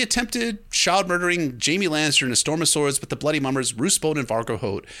about the attempted child-murdering Jaime Lannister in A Storm of Swords with the Bloody Mummers, Roose Bolton, and Vargo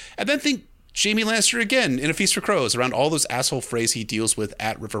Hoat. And then think Jaime Lannister again in A Feast for Crows around all those asshole frays he deals with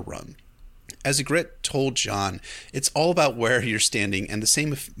at River Run. As Ygritte told Jon, it's all about where you're standing, and the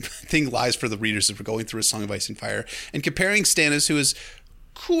same thing lies for the readers if we're going through A Song of Ice and Fire and comparing Stannis, who is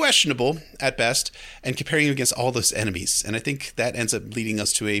questionable at best, and comparing him against all those enemies. And I think that ends up leading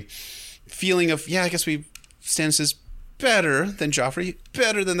us to a feeling of, I guess Stannis is better than Joffrey,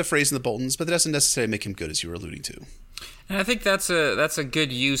 better than the Freys and the Boltons, but that doesn't necessarily make him good, as you were alluding to. And I think that's a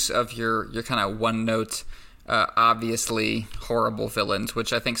good use of your kind of one-note, obviously horrible villains,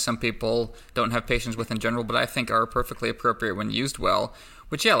 which I think some people don't have patience with in general, but I think are perfectly appropriate when used well.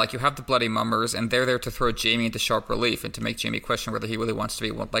 Which, like you have the Bloody Mummers, and they're there to throw Jaime into sharp relief and to make Jaime question whether he really wants to be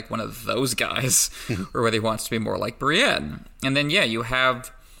like one of those guys or whether he wants to be more like Brienne. And then, you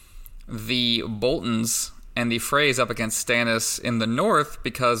have the Boltons and the Freys up against Stannis in the north,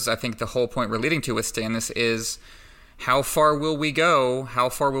 because I think the whole point we're leading to with Stannis is, how far will we go? How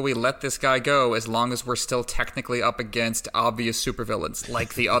far will we let this guy go as long as we're still technically up against obvious supervillains,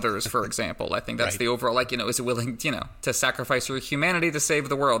 like the others, for example? I think that's the overall, is it willing, to sacrifice your humanity to save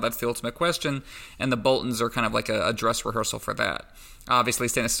the world? That's the ultimate question. And the Boltons are kind of like a dress rehearsal for that. Obviously,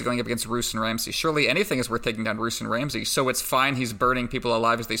 Stannis is going up against Roose and Ramsay. Surely anything is worth taking down Roose and Ramsay, so it's fine he's burning people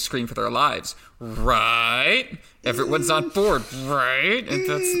alive as they scream for their lives. Right? Everyone's on board, right?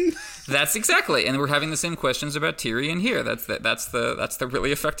 And that's exactly. And we're having the same questions about Tyrion here. That's the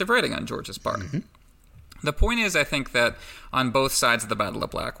really effective writing on George's part. Mm-hmm. The point is, I think, that on both sides of the Battle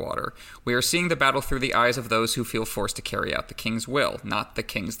of Blackwater, we are seeing the battle through the eyes of those who feel forced to carry out the king's will, not the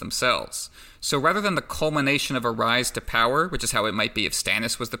kings themselves. So rather than the culmination of a rise to power, which is how it might be if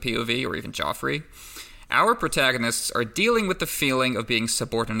Stannis was the POV or even Joffrey, our protagonists are dealing with the feeling of being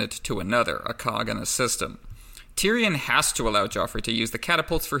subordinate to another, a cog in a system. Tyrion has to allow Joffrey to use the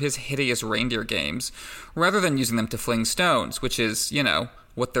catapults for his hideous reindeer games, rather than using them to fling stones, which is,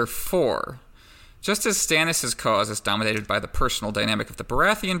 what they're for. Just as Stannis' cause is dominated by the personal dynamic of the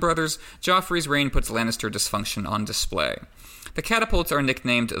Baratheon brothers, Joffrey's reign puts Lannister dysfunction on display. The catapults are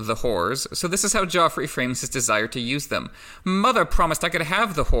nicknamed the Whores, so this is how Joffrey frames his desire to use them. Mother promised I could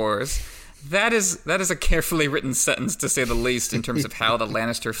have the Whores. That is a carefully written sentence, to say the least, in terms of how the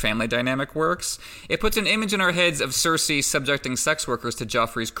Lannister family dynamic works. It puts an image in our heads of Cersei subjecting sex workers to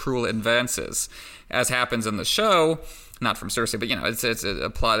Joffrey's cruel advances. As happens in the show, not from Cersei, but, it's a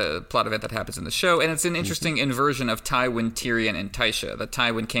plot event that happens in the show, and it's an interesting inversion of Tywin, Tyrion, and Tysha, that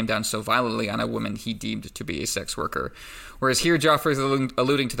Tywin came down so violently on a woman he deemed to be a sex worker. Whereas here, Joffrey is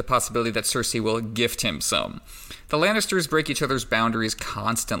alluding to the possibility that Cersei will gift him some. The Lannisters break each other's boundaries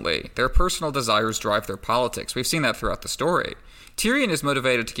constantly. Their personal desires drive their politics. We've seen that throughout the story. Tyrion is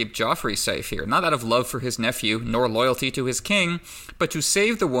motivated to keep Joffrey safe here, not out of love for his nephew, nor loyalty to his king, but to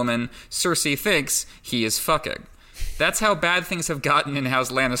save the woman Cersei thinks he is fucking. That's how bad things have gotten in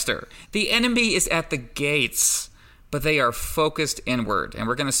House Lannister. The enemy is at the gates, but they are focused inward, and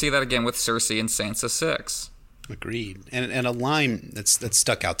we're going to see that again with Cersei in Sansa 6. Agreed. And a line that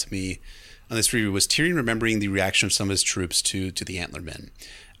stuck out to me on this review was Tyrion remembering the reaction of some of his troops to the Antler Men.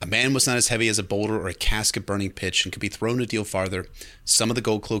 A man was not as heavy as a boulder or a cask of burning pitch and could be thrown a deal farther. Some of the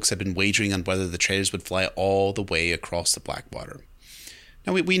Gold Cloaks had been wagering on whether the traitors would fly all the way across the Blackwater.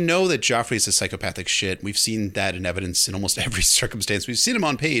 Now, we know that Joffrey is a psychopathic shit. We've seen that in evidence in almost every circumstance. We've seen him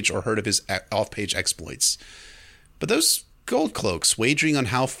on page or heard of his off-page exploits. But those Gold Cloaks wagering on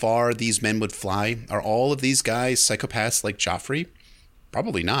how far these men would fly, are all of these guys psychopaths like Joffrey?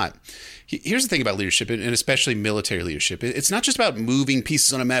 Probably not. Here's the thing about leadership, and especially military leadership. It's not just about moving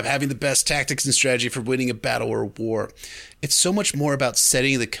pieces on a map, having the best tactics and strategy for winning a battle or a war. It's so much more about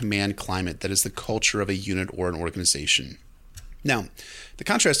setting the command climate that is the culture of a unit or an organization. Now, the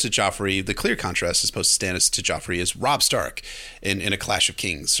contrast to Joffrey, the clear contrast as opposed to Stannis to Joffrey, is Robb Stark in A Clash of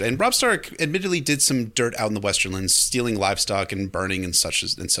Kings. And Robb Stark admittedly did some dirt out in the Westerlands, stealing livestock and burning and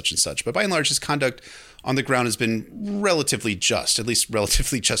such. But by and large, his conduct on the ground has been relatively just, at least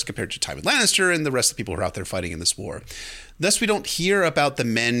relatively just compared to Tywin Lannister and the rest of the people who are out there fighting in this war. Thus, we don't hear about the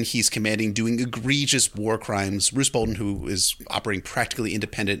men he's commanding doing egregious war crimes, Roose Bolton, who is operating practically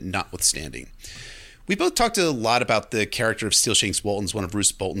independent notwithstanding. We both talked a lot about the character of Steelshanks Bolton's one of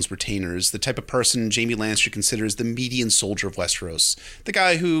Roose Bolton's retainers, the type of person Jaime Lannister considers the median soldier of Westeros. The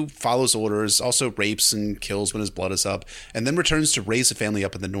guy who follows orders, also rapes and kills when his blood is up, and then returns to raise a family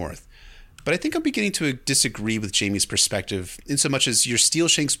up in the north. But I think I'm beginning to disagree with Jaime's perspective, insomuch as your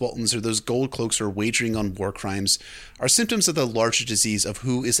Steelshanks Boltons or those gold cloaks who are wagering on war crimes are symptoms of the larger disease of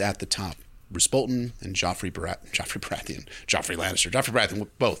who is at the top. Roose Bolton and Joffrey Baratheon,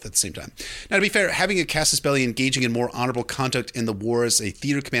 both at the same time. Now, to be fair, having a Casus Belli engaging in more honorable conduct in the war as a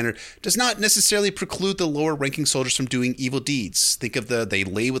theater commander does not necessarily preclude the lower-ranking soldiers from doing evil deeds. Think of the they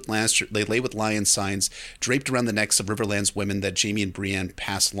lay with lion signs draped around the necks of Riverland's women that Jaime and Brienne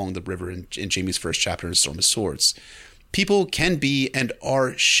pass along the river in Jaime's first chapter in Storm of Swords. People can be and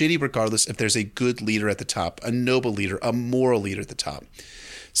are shitty regardless if there's a good leader at the top, a noble leader, a moral leader at the top.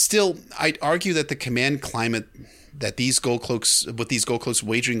 Still, I'd argue that the command climate that these gold cloaks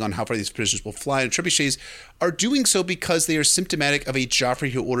wagering on how far these prisoners will fly and trebuchets are doing so because they are symptomatic of a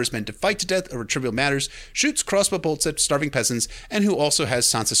Joffrey who orders men to fight to death over trivial matters, shoots crossbow bolts at starving peasants, and who also has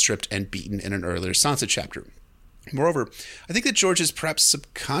Sansa stripped and beaten in an earlier Sansa chapter. Moreover, I think that George is perhaps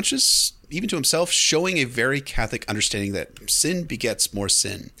subconscious, even to himself, showing a very Catholic understanding that sin begets more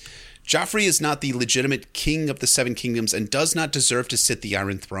sin. Joffrey is not the legitimate king of the Seven Kingdoms and does not deserve to sit the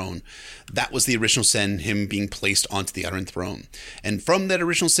Iron Throne. That was the original sin, him being placed onto the Iron Throne. And from that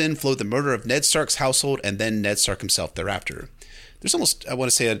original sin flowed the murder of Ned Stark's household and then Ned Stark himself thereafter. There's almost, I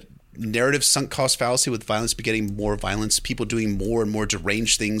want to say, a narrative sunk cost fallacy with violence begetting more violence, people doing more and more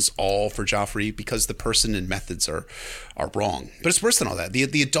deranged things all for Joffrey because the person and methods are wrong. But it's worse than all that.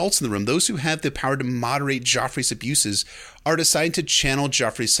 The adults in the room, those who have the power to moderate Joffrey's abuses, are deciding to channel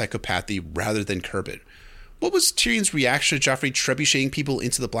Joffrey's psychopathy rather than curb it. What was Tyrion's reaction to Joffrey trebucheting people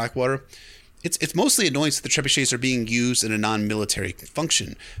into the Blackwater? It's mostly annoyance that the trebuchets are being used in a non-military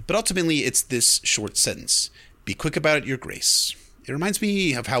function, but ultimately it's this short sentence: "Be quick about it, your grace." It reminds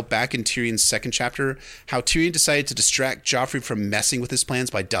me of how back in Tyrion's second chapter, how Tyrion decided to distract Joffrey from messing with his plans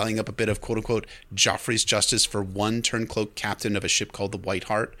by dialing up a bit of quote-unquote Joffrey's justice for one turncloak captain of a ship called the White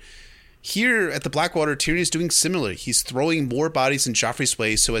Hart. Here at the Blackwater, Tyrion is doing similarly. He's throwing more bodies in Joffrey's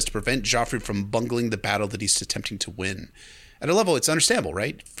way so as to prevent Joffrey from bungling the battle that he's attempting to win. At a level, it's understandable,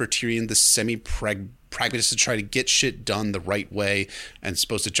 right? For Tyrion, the semi-pragmatist to try to get shit done the right way, and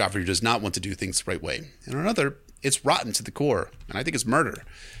suppose that Joffrey does not want to do things the right way. And on another, it's rotten to the core, and I think it's murder.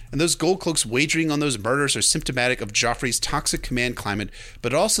 And those gold cloaks wagering on those murders are symptomatic of Joffrey's toxic command climate,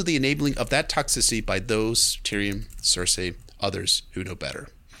 but also the enabling of that toxicity by those, Tyrion, Cersei, others who know better.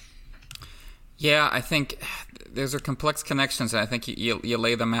 Yeah, I think those are complex connections, and I think you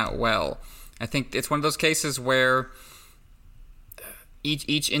lay them out well. I think it's one of those cases where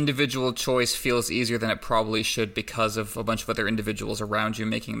each individual choice feels easier than it probably should because of a bunch of other individuals around you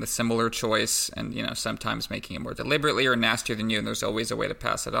making the similar choice, and sometimes making it more deliberately or nastier than you, and there's always a way to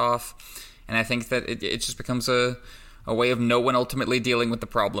pass it off. And I think that it just becomes a way of no one ultimately dealing with the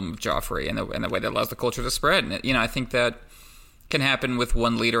problem of Joffrey and the way that allows the culture to spread. And I think that can happen with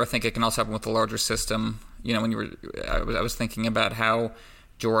one leader. I think it can also happen with the larger system. I was thinking about how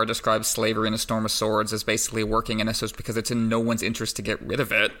Jorah describes slavery in A Storm of Swords as basically working, and it's just because it's in no one's interest to get rid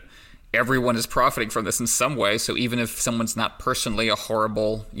of it. Everyone is profiting from this in some way, so even if someone's not personally a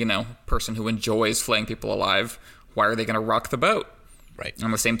horrible, person who enjoys flaying people alive, why are they going to rock the boat? Right.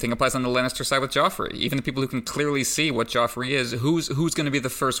 And the same thing applies on the Lannister side with Joffrey. Even the people who can clearly see what Joffrey is, who's going to be the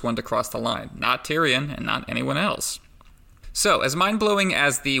first one to cross the line? Not Tyrion, and not anyone else. So, as mind-blowing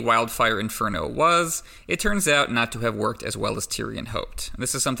as the Wildfire Inferno was, it turns out not to have worked as well as Tyrion hoped.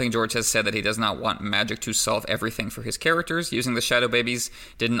 This is something George has said, that he does not want magic to solve everything for his characters. Using the Shadow Babies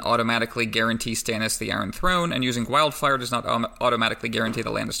didn't automatically guarantee Stannis the Iron Throne, and using Wildfire does not automatically guarantee the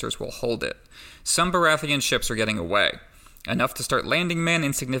Lannisters will hold it. Some Baratheon ships are getting away, enough to start landing men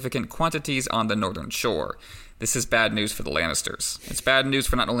in significant quantities on the northern shore. This is bad news for the Lannisters. It's bad news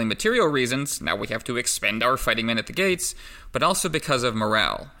for not only material reasons, now we have to expend our fighting men at the gates, but also because of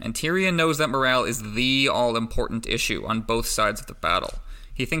morale. And Tyrion knows that morale is the all-important issue on both sides of the battle.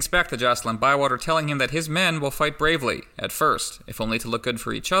 He thinks back to Jocelyn Bywater telling him that his men will fight bravely, at first, if only to look good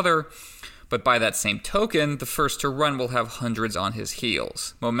for each other, but by that same token, the first to run will have hundreds on his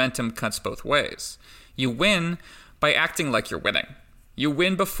heels. Momentum cuts both ways. You win by acting like you're winning. You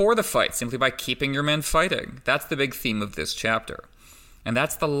win before the fight, simply by keeping your men fighting. That's the big theme of this chapter. And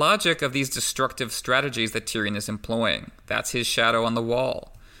that's the logic of these destructive strategies that Tyrion is employing. That's his shadow on the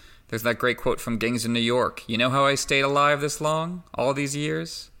wall. There's that great quote from Gangs in New York. You know how I stayed alive this long, all these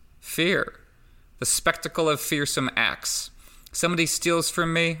years? Fear. The spectacle of fearsome acts. Somebody steals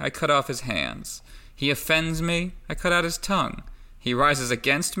from me, I cut off his hands. He offends me, I cut out his tongue. He rises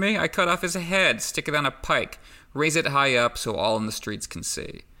against me, I cut off his head, stick it on a pike, raise it high up so all in the streets can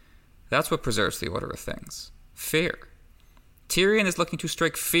see. That's what preserves the order of things. Fear. Tyrion is looking to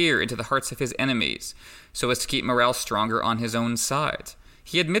strike fear into the hearts of his enemies, so as to keep morale stronger on his own side.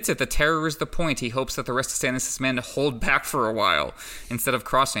 He admits it, the terror is the point. He hopes that the rest of Stannis' men hold back for a while, instead of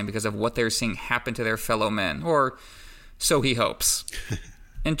crossing because of what they're seeing happen to their fellow men. Or so he hopes.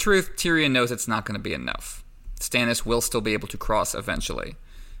 In truth, Tyrion knows it's not going to be enough. Stannis will still be able to cross eventually.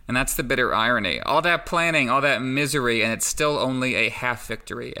 And that's the bitter irony. All that planning, all that misery, and it's still only a half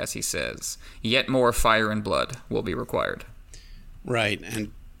victory, as he says. Yet more fire and blood will be required. Right,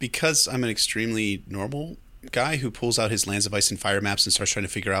 and because I'm an extremely normal guy who pulls out his Lands of Ice and Fire maps and starts trying to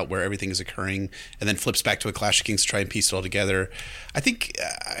figure out where everything is occurring and then flips back to a Clash of Kings to try and piece it all together, I think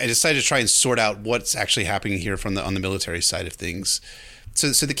I decided to try and sort out what's actually happening here on the military side of things.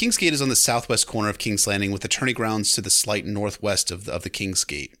 So the King's Gate is on the southwest corner of King's Landing with the turning grounds to the slight northwest of the King's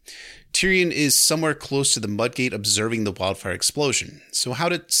Gate. Tyrion is somewhere close to the Mudgate observing the wildfire explosion. So how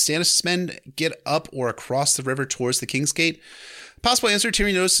did Stannis' men get up or across the river towards the King's Gate? Possible answer: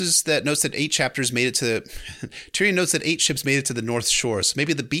 Tyrion notes that 8 ships made it to the North Shore. So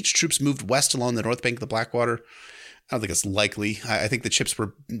maybe the beach troops moved west along the north bank of the Blackwater. I don't think it's likely. I think the ships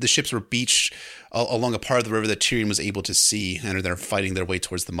were beached along a part of the river that Tyrion was able to see, and they're fighting their way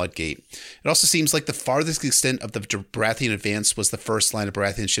towards the Mudgate. It also seems like the farthest extent of the Baratheon advance was the first line of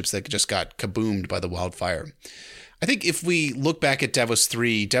Baratheon ships that just got kaboomed by the wildfire. I think if we look back at Davos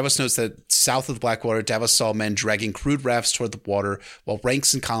 3, Davos notes that south of the Blackwater, Davos saw men dragging crude rafts toward the water while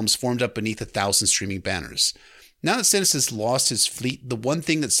ranks and columns formed up beneath 1,000 streaming banners. Now that Stannis has lost his fleet, the one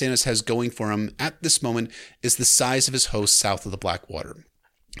thing that Stannis has going for him at this moment is the size of his host south of the Blackwater.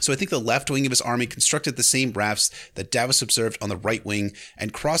 So I think the left wing of his army constructed the same rafts that Davos observed on the right wing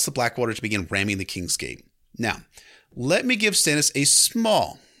and crossed the Blackwater to begin ramming the King's Gate. Now, let me give Stannis a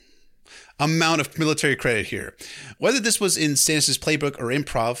small amount of military credit here. Whether this was in Stannis' playbook or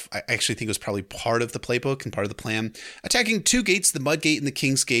improv, I actually think it was probably part of the playbook and part of the plan. Attacking 2 gates, the Mudgate and the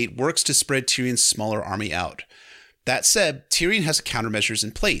King's Gate, works to spread Tyrion's smaller army out. That said, Tyrion has countermeasures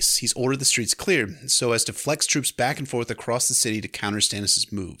in place. He's ordered the streets cleared so as to flex troops back and forth across the city to counter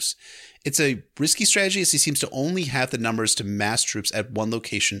Stannis' moves. It's a risky strategy as he seems to only have the numbers to mass troops at one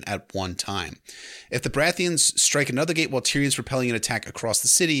location at one time. If the Baratheons strike another gate while Tyrion's repelling an attack across the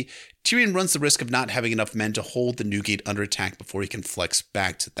city, Tyrion runs the risk of not having enough men to hold the new gate under attack before he can flex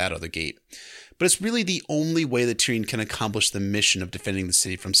back to that other gate. But it's really the only way that Tyrion can accomplish the mission of defending the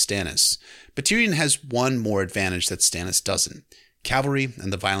city from Stannis. But Tyrion has one more advantage that Stannis doesn't: cavalry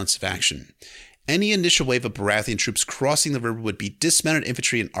and the violence of action. Any initial wave of Baratheon troops crossing the river would be dismounted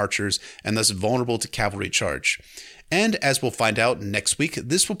infantry and archers, and thus vulnerable to cavalry charge. And as we'll find out next week,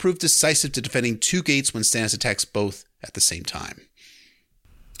 this will prove decisive to defending 2 gates when Stannis attacks both at the same time.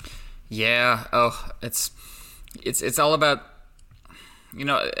 Yeah, it's all about,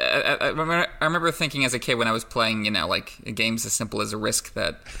 I remember thinking as a kid when I was playing, games as simple as a Risk,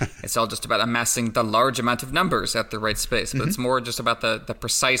 that it's all just about amassing the large amount of numbers at the right space. But it's more just about the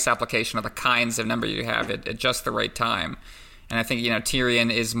precise application of the kinds of number you have at just the right time. And I think,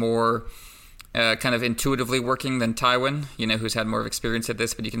 Tyrion is more kind of intuitively working than Tywin, who's had more of experience at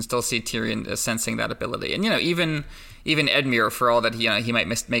this, but you can still see Tyrion sensing that ability. And, even Edmure, for all that he might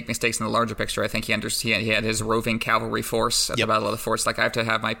make mistakes in the larger picture, I think he had his roving cavalry force at the Battle of the Forts. Like, I have to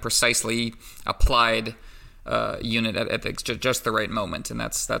have my precisely applied unit at just the right moment, and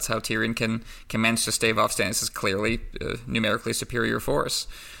that's how Tyrion can manage to stave off Stannis' clearly numerically superior force.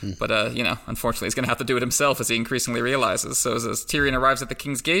 But unfortunately, he's going to have to do it himself, as he increasingly realizes. So as Tyrion arrives at the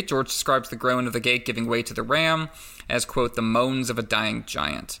King's Gate, George describes the groan of the gate giving way to the ram as, quote, the moans of a dying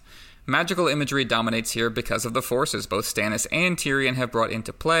giant. Magical imagery dominates here because of the forces both Stannis and Tyrion have brought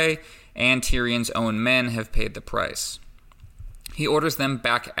into play, and Tyrion's own men have paid the price. He orders them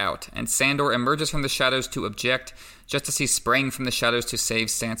back out, and Sandor emerges from the shadows to object, just as he sprang from the shadows to save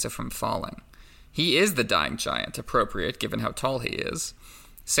Sansa from falling. He is the dying giant, appropriate given how tall he is.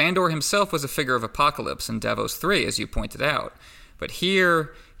 Sandor himself was a figure of apocalypse in Davos 3, as you pointed out, but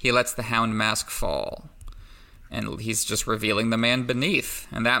here he lets the Hound mask fall. And he's just revealing the man beneath,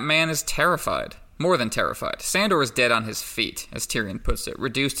 and that man is terrified. More than terrified. Sandor is dead on his feet, as Tyrion puts it,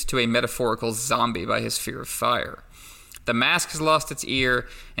 reduced to a metaphorical zombie by his fear of fire. The mask has lost its ear,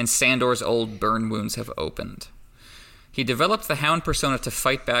 and Sandor's old burn wounds have opened. He developed the Hound persona to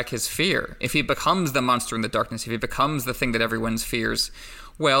fight back his fear. If he becomes the monster in the darkness, if he becomes the thing that everyone fears,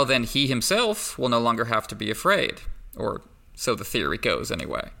 well, then he himself will no longer have to be afraid. Or so the theory goes,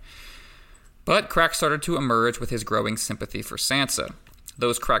 anyway. But cracks started to emerge with his growing sympathy for Sansa.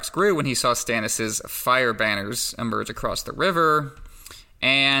 Those cracks grew when he saw Stannis' fire banners emerge across the river,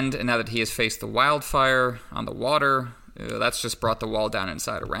 and now that he has faced the wildfire on the water, that's just brought the wall down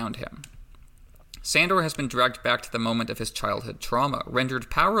inside around him. Sandor has been dragged back to the moment of his childhood trauma,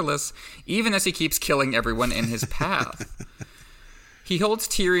 rendered powerless even as he keeps killing everyone in his path. He holds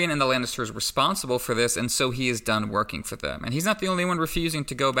Tyrion and the Lannisters responsible for this, and so he is done working for them. And he's not the only one refusing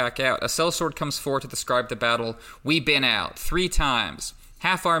to go back out. A sellsword comes forward to describe the battle. "We've been out 3 times.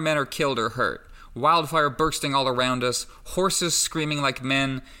 Half our men are killed or hurt. Wildfire bursting all around us. Horses screaming like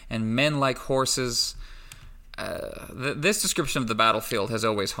men, and men like horses." This description of the battlefield has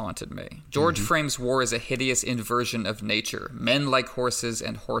always haunted me. George frames war as a hideous inversion of nature. Men like horses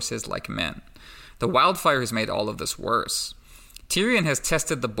and horses like men. The wildfire has made all of this worse. Tyrion has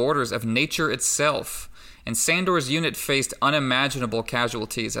tested the borders of nature itself, and Sandor's unit faced unimaginable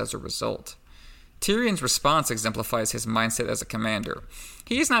casualties as a result. Tyrion's response exemplifies his mindset as a commander.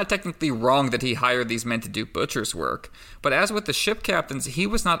 He is not technically wrong that he hired these men to do butcher's work, but as with the ship captains, he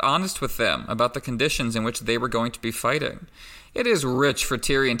was not honest with them about the conditions in which they were going to be fighting. It is rich for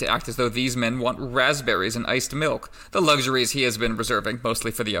Tyrion to act as though these men want raspberries and iced milk, the luxuries he has been reserving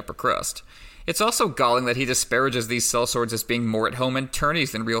mostly for the upper crust. It's also galling that he disparages these sellswords as being more at home in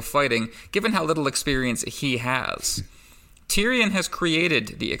tourneys than real fighting, given how little experience he has. Tyrion has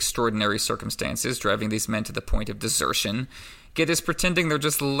created the extraordinary circumstances driving these men to the point of desertion, yet is pretending they're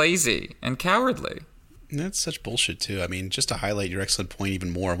just lazy and cowardly. That's such bullshit, too. I mean, just to highlight your excellent point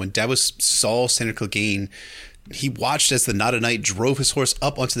even more, when Davos saw Sandor Clegane, he watched as the Not a Knight drove his horse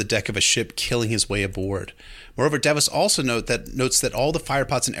up onto the deck of a ship, killing his way aboard. Moreover, Davos also notes that all the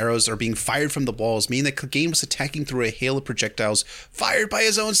firepots and arrows are being fired from the walls, meaning that Clegane was attacking through a hail of projectiles fired by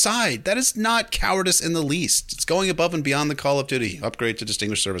his own side. That is not cowardice in the least. It's going above and beyond the call of duty. Upgrade to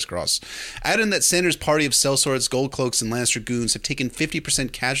Distinguished Service Cross. Add in that Sandor's party of sellswords, gold cloaks, and Lannister goons have taken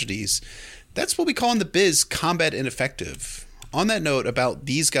 50% casualties. That's what we call in the biz combat ineffective. On that note about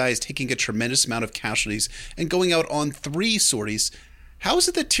these guys taking a tremendous amount of casualties and going out on 3 sorties, how is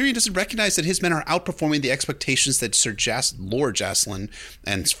it that Tyrion doesn't recognize that his men are outperforming the expectations that Lord Jacelyn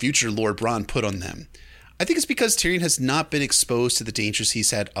and future Lord Bronn put on them? I think it's because Tyrion has not been exposed to the dangers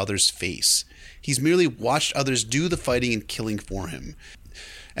he's had others face. He's merely watched others do the fighting and killing for him.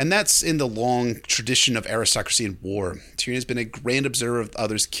 And that's in the long tradition of aristocracy and war. Tyrion has been a grand observer of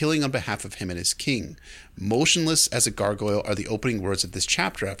others killing on behalf of him and his king. Motionless as a gargoyle are the opening words of this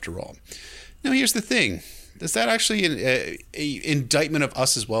chapter, after all. Now, here's the thing. Is that actually an indictment of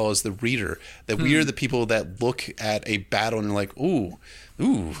us as well as the reader? That we are the people that look at a battle and are like, ooh,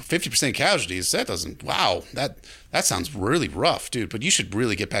 50% casualties. That sounds really rough, dude. But you should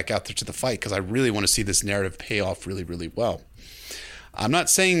really get back out there to the fight because I really want to see this narrative pay off really, really well. I'm not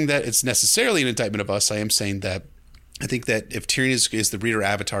saying that it's necessarily an indictment of us. I am saying that I think that if Tyrion is the reader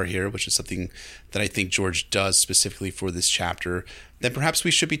avatar here, which is something that I think George does specifically for this chapter, then perhaps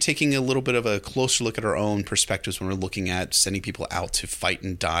we should be taking a little bit of a closer look at our own perspectives when we're looking at sending people out to fight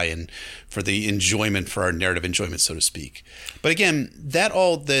and die and for the enjoyment, for our narrative enjoyment, so to speak. But again, that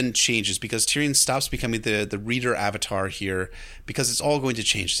all then changes because Tyrion stops becoming the reader avatar here because it's all going to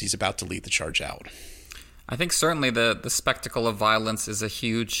change as he's about to lead the charge out. I think certainly the spectacle of violence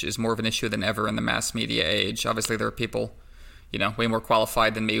is more of an issue than ever in the mass media age. Obviously, there are people, way more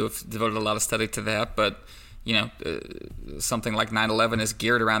qualified than me who've devoted a lot of study to that. But, something like 9/11 is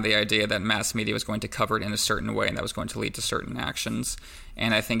geared around the idea that mass media was going to cover it in a certain way and that was going to lead to certain actions.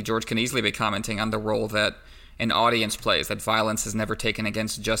 And I think George can easily be commenting on the role that an audience plays, that violence is never taken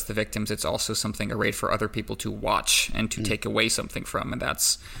against just the victims. It's also something arrayed for other people to watch and to take away something from. And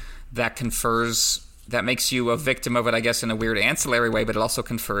that makes you a victim of it, I guess, in a weird ancillary way, but it also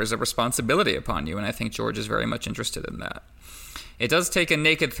confers a responsibility upon you, and I think George is very much interested in that. It does take a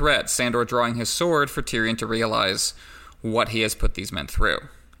naked threat, Sandor drawing his sword, for Tyrion to realize what he has put these men through.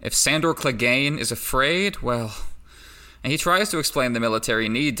 If Sandor Clegane is afraid, well, and he tries to explain the military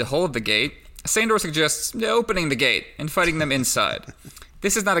need to hold the gate, Sandor suggests opening the gate and fighting them inside.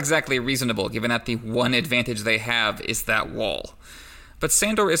 This is not exactly reasonable, given that the one advantage they have is that wall. But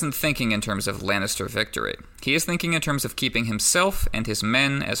Sandor isn't thinking in terms of Lannister victory. He is thinking in terms of keeping himself and his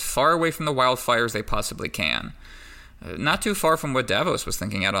men as far away from the wildfires they possibly can. Not too far from what Davos was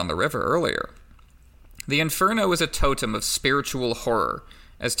thinking out on the river earlier. The Inferno is a totem of spiritual horror,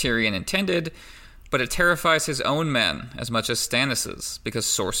 as Tyrion intended, but it terrifies his own men as much as Stannis's, because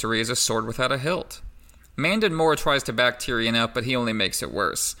sorcery is a sword without a hilt. Mandon Moore tries to back Tyrion up, but he only makes it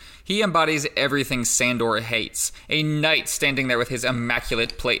worse. He embodies everything Sandor hates. A knight standing there with his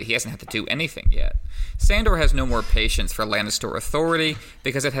immaculate plate. He hasn't had to do anything yet. Sandor has no more patience for Lannister authority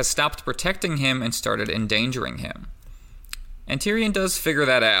because it has stopped protecting him and started endangering him. And Tyrion does figure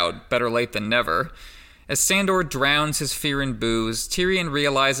that out, better late than never. As Sandor drowns his fear in booze, Tyrion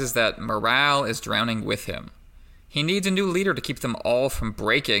realizes that morale is drowning with him. He needs a new leader to keep them all from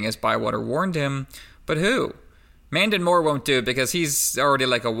breaking, as Bywater warned him, but who? Mandon Moore won't do because he's already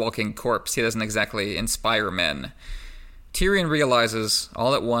like a walking corpse. He doesn't exactly inspire men. Tyrion realizes,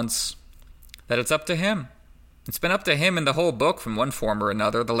 all at once, that it's up to him. It's been up to him in the whole book from one form or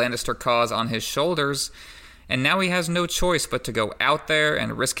another, the Lannister cause on his shoulders, and now he has no choice but to go out there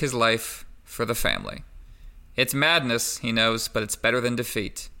and risk his life for the family. It's madness, he knows, but it's better than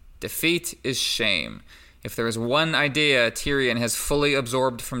defeat. Defeat is shame. If there is one idea Tyrion has fully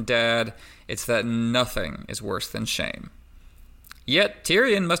absorbed from Dad, it's that nothing is worse than shame. Yet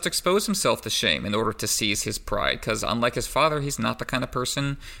Tyrion must expose himself to shame in order to seize his pride, because unlike his father, he's not the kind of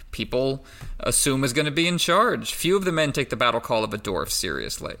person people assume is going to be in charge. Few of the men take the battle call of a dwarf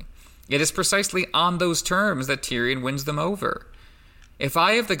seriously. It is precisely on those terms that Tyrion wins them over. If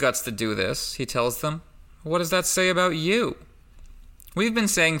I have the guts to do this, he tells them, what does that say about you? We've been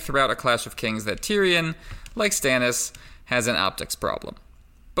saying throughout A Clash of Kings that Tyrion, like Stannis, has an optics problem.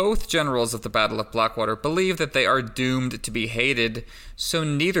 Both generals of the Battle of Blackwater believe that they are doomed to be hated, so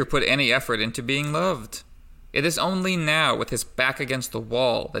neither put any effort into being loved. It is only now, with his back against the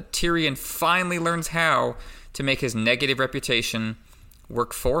wall, that Tyrion finally learns how to make his negative reputation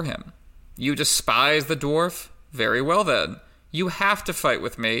work for him. You despise the dwarf? Very well then. You have to fight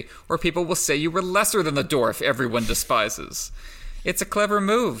with me, or people will say you were lesser than the dwarf everyone despises. It's a clever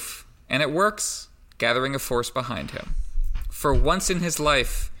move, and it works, gathering a force behind him. For once in his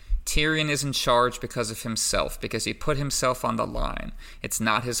life, Tyrion is in charge because of himself, because he put himself on the line. It's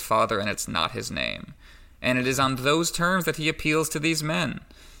not his father, and it's not his name. And it is on those terms that he appeals to these men.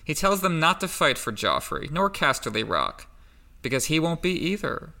 He tells them not to fight for Joffrey, nor Casterly Rock, because he won't be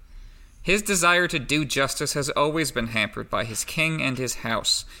either. His desire to do justice has always been hampered by his king and his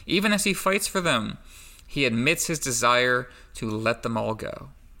house. Even as he fights for them, he admits his desire to let them all go.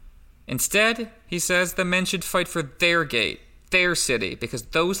 Instead, he says the men should fight for their gate, their city, because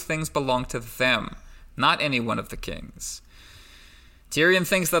those things belong to them, not any one of the kings. Tyrion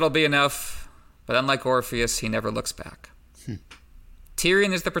thinks that'll be enough, but unlike Orpheus, he never looks back.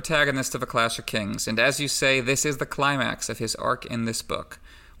 Tyrion is the protagonist of A Clash of Kings, and as you say, this is the climax of his arc in this book,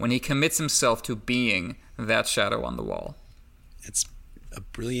 when he commits himself to being that shadow on the wall. It's a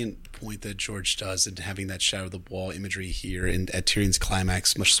brilliant point that George does in having that shadow of the wall imagery here and at Tyrion's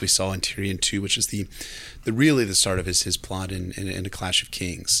climax, much as we saw in Tyrion 2, which is the really the start of his plot in A Clash of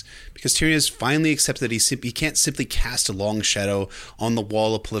Kings. Because Tyrion has finally accepted that he can't simply cast a long shadow on the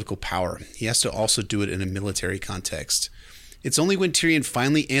wall of political power. He has to also do it in a military context. It's only when Tyrion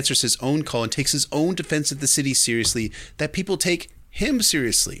finally answers his own call and takes his own defense of the city seriously that people take him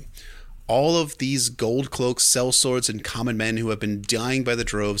seriously. All of these gold cloaks, sellswords, and common men who have been dying by the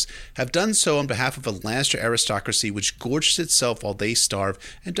droves have done so on behalf of a Lannister aristocracy which gorges itself while they starve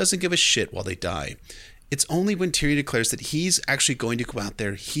and doesn't give a shit while they die. It's only when Tyrion declares that he's actually going to go out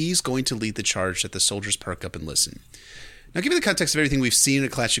there, he's going to lead the charge, that the soldiers perk up and listen. Now, given the context of everything we've seen in A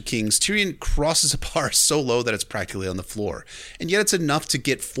Clash of Kings, Tyrion crosses a bar so low that it's practically on the floor. And yet it's enough to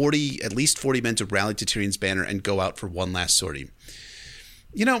get at least 40 men to rally to Tyrion's banner and go out for one last sortie.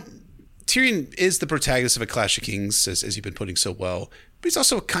 You know, Tyrion is the protagonist of A Clash of Kings, as you've been putting so well, but he's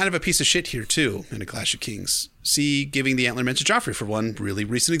also kind of a piece of shit here, too, in A Clash of Kings. See, giving the antler men to Joffrey for one really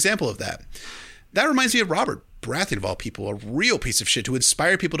recent example of that. That reminds me of Robert Baratheon, of all people, a real piece of shit who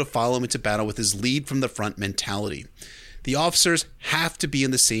inspired people to follow him into battle with his lead from the front mentality. The officers have to be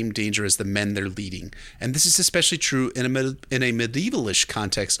in the same danger as the men they're leading, and this is especially true in a medievalish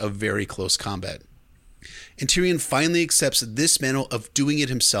context of very close combat. And Tyrion finally accepts this mantle of doing it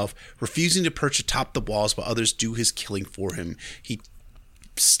himself, refusing to perch atop the walls while others do his killing for him. He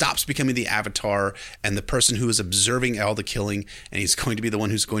stops becoming the avatar and the person who is observing all the killing, and he's going to be the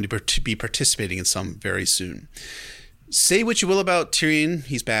one who's going to be participating in some very soon. Say what you will about Tyrion,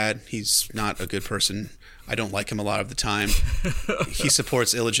 he's bad, he's not a good person. I don't like him a lot of the time. He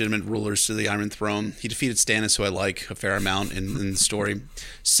supports illegitimate rulers to the Iron Throne. He defeated Stannis, who I like a fair amount in the story.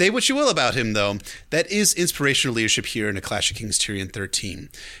 Say what you will about him, though. That is inspirational leadership here in A Clash of Kings Tyrion 13.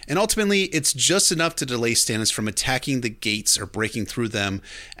 And ultimately, it's just enough to delay Stannis from attacking the gates or breaking through them,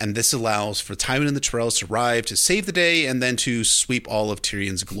 and this allows for Tywin and the Tyrells to arrive to save the day and then to sweep all of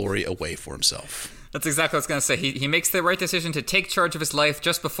Tyrion's glory away for himself. That's exactly what I was going to say. He makes the right decision to take charge of his life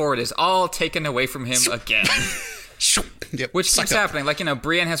just before it is all taken away from him again. Yep, which keeps happening. Like,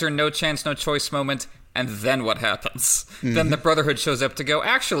 Brienne has her no chance, no choice moment, and then what happens? Mm-hmm. Then the Brotherhood shows up to go,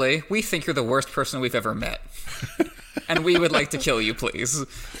 actually, we think you're the worst person we've ever met. and we would like to kill you, please.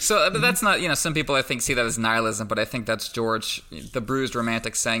 So that's not, some people I think see that as nihilism, but I think that's George, the bruised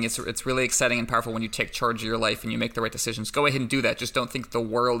romantic, saying it's really exciting and powerful when you take charge of your life and you make the right decisions. Go ahead and do that. Just don't think the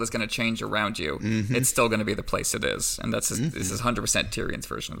world is going to change around you. It's still going to be the place it is. And this is 100% Tyrion's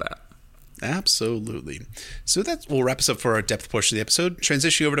version of that. Absolutely. So that will wrap us up for our depth portion of the episode.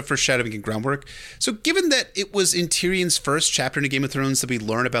 Transition over to foreshadowing and groundwork. So given that it was in Tyrion's first chapter in Game of Thrones that we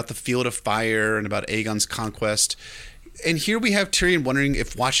learn about the Field of Fire and about Aegon's conquest, and here we have Tyrion wondering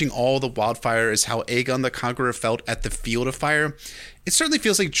if watching all the wildfire is how Aegon the Conqueror felt at the Field of Fire, it certainly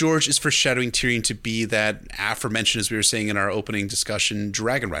feels like George is foreshadowing Tyrion to be that aforementioned, as we were saying in our opening discussion,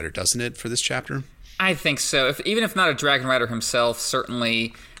 dragon rider, doesn't it, for this chapter? I think so. Even if not a dragon rider himself,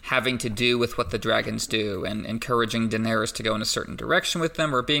 certainly having to do with what the dragons do and encouraging Daenerys to go in a certain direction with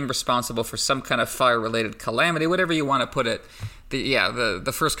them, or being responsible for some kind of fire-related calamity, whatever you want to put it.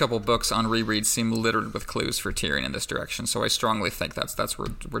 The first couple books on rereads seem littered with clues for Tyrion in this direction, so I strongly think that's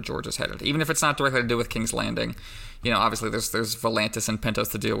where George is headed. Even if it's not directly to do with King's Landing, obviously there's Volantis and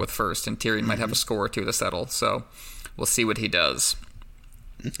Pentos to deal with first, and Tyrion might have a score or two to settle, so we'll see what he does.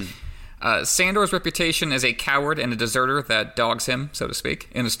 Sandor's reputation as a coward and a deserter that dogs him, so to speak,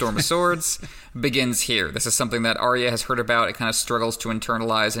 in A Storm of Swords begins here. This is something that Arya has heard about. It kind of struggles to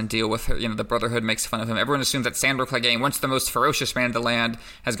internalize and deal with. The Brotherhood makes fun of him. Everyone assumes that Sandor Clegane, once the most ferocious man in the land,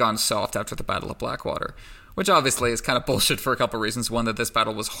 has gone soft after the Battle of Blackwater, which obviously is kind of bullshit for a couple reasons. One, that this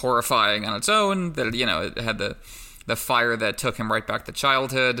battle was horrifying on its own, that it had the fire that took him right back to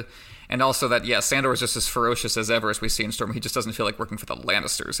childhood. And also that, Sandor is just as ferocious as ever, as we see in Storm. He just doesn't feel like working for the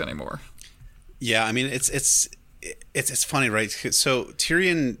Lannisters anymore. Yeah, I mean, it's funny, right? So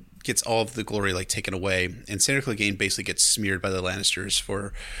Tyrion gets all of the glory taken away, and Sandor Clegane basically gets smeared by the Lannisters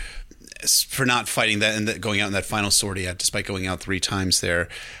for not fighting that and going out in that final sortie, despite going out 3 times there.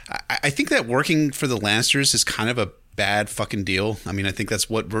 I think that working for the Lannisters is kind of a bad fucking deal. I mean, I think that's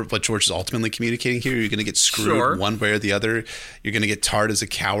what George is ultimately communicating here. You're going to get screwed one way or the other. You're going to get tarred as a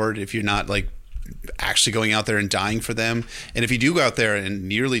coward if you're not actually going out there and dying for them. And if you do go out there and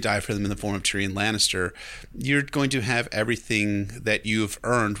nearly die for them in the form of Tyrion Lannister, you're going to have everything that you've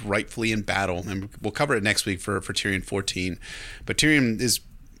earned rightfully in battle. And we'll cover it next week for Tyrion 14. But Tyrion is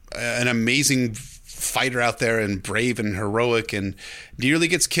an amazing fighter out there and brave and heroic, and nearly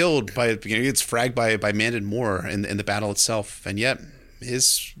gets killed gets fragged by Mandon Moore in the battle itself. And yet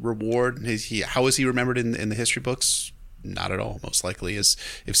his reward, how is he remembered in the history books? Not at all, most likely, as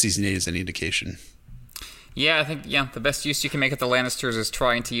if season 8 is any indication. Yeah, I think the best use you can make of the Lannisters is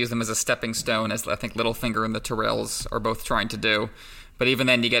trying to use them as a stepping stone, as I think Littlefinger and the Tyrells are both trying to do. But even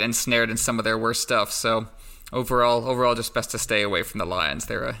then, you get ensnared in some of their worst stuff. So overall, just best to stay away from the Lions.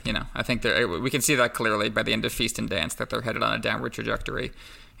 They're, I think we can see that clearly by the end of Feast and Dance, that they're headed on a downward trajectory.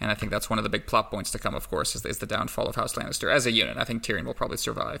 And I think that's one of the big plot points to come, of course, is the downfall of House Lannister as a unit. I think Tyrion will probably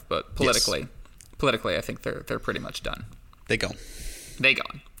survive, but politically, I think they're pretty much done. They gone.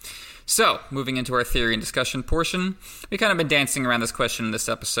 So, moving into our theory and discussion portion, we've kind of been dancing around this question in this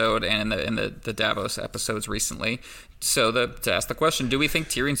episode and in the Davos episodes recently. So, to ask the question, do we think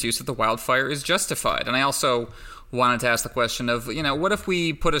Tyrion's use of the wildfire is justified? And I also wanted to ask the question of, what if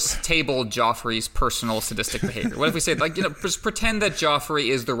we table Joffrey's personal sadistic behavior? What if we say, just pretend that Joffrey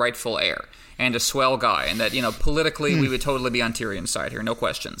is the rightful heir and a swell guy, and that, politically we would totally be on Tyrion's side here, no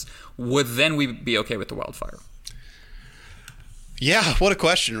questions. Would then we be okay with the wildfire? Yeah, what a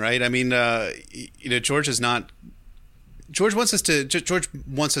question, right? I mean, George wants us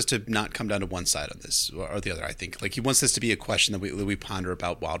to not come down to one side on this or the other. I think he wants this to be a question that we ponder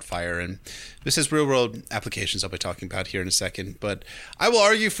about wildfire, and this is real world applications I'll be talking about here in a second. But I will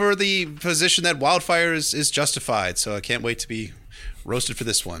argue for the position that wildfire is justified. So I can't wait to be roasted for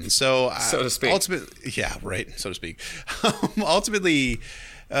this one. So to speak. So to speak. Ultimately,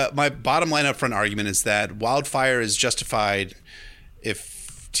 my bottom line up front argument is that wildfire is justified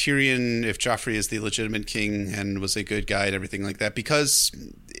if Joffrey is the legitimate king and was a good guy and everything like that, because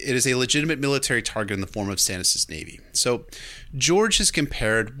it is a legitimate military target in the form of Stannis' navy. So George has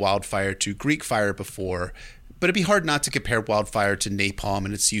compared wildfire to Greek fire before, but it'd be hard not to compare wildfire to napalm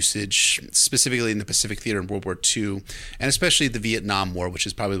and its usage, specifically in the Pacific Theater in World War II, and especially the Vietnam War, which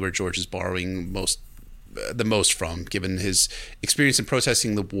is probably where George is borrowing the most from, given his experience in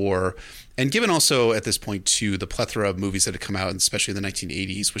protesting the war, and given also at this point too the plethora of movies that had come out, especially in the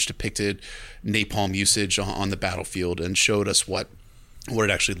 1980s, which depicted napalm usage on the battlefield and showed us what it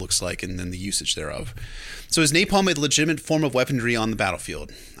actually looks like and then the usage thereof. So is napalm a legitimate form of weaponry on the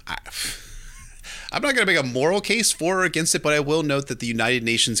battlefield? I'm not going to make a moral case for or against it, but I will note that the United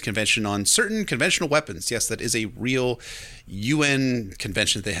Nations Convention on Certain Conventional Weapons, yes, that is a real UN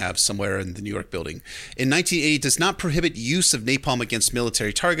convention that they have somewhere in the New York building, in 1980 does not prohibit use of napalm against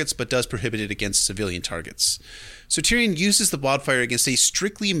military targets, but does prohibit it against civilian targets. So Tyrion uses the wildfire against a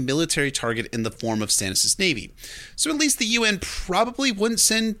strictly military target in the form of Stannis' navy. So at least the UN probably wouldn't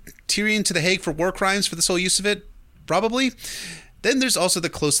send Tyrion to The Hague for war crimes for the sole use of it. Probably. Then there's also the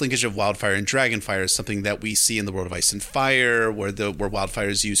close linkage of wildfire and dragonfire, something that we see in the World of Ice and Fire, where wildfire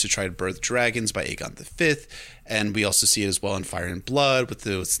is used to try to birth dragons by Aegon V, and we also see it as well in Fire and Blood with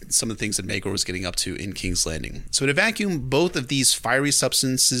some of the things that Maegor was getting up to in King's Landing. So in a vacuum, both of these fiery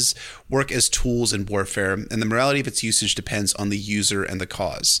substances work as tools in warfare, and the morality of its usage depends on the user and the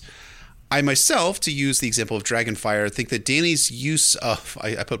cause. I myself, to use the example of Dragonfire, think that Dany's use of,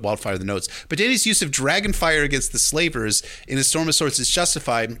 I put wildfire in the notes, but Dany's use of Dragonfire against the slavers in A Storm of Swords is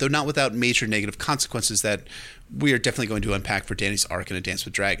justified, though not without major negative consequences that we are definitely going to unpack for Dany's arc in A Dance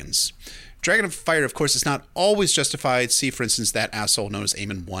with Dragons. Dragonfire, of course, is not always justified. See, for instance, that asshole known as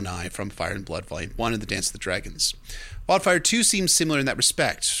Aemon One-Eye from Fire and Blood Volume 1 and The Dance of the Dragons. Wildfire 2 seems similar in that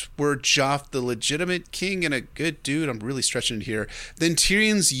respect. Were Joff the legitimate king and a good dude, I'm really stretching it here, then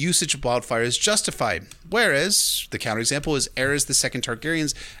Tyrion's usage of wildfire is justified. Whereas, the counterexample is Aerys II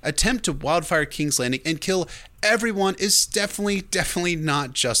Targaryen's attempt to wildfire King's Landing and kill everyone is definitely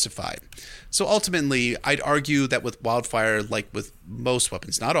not justified. So ultimately, I'd argue that with wildfire, like with most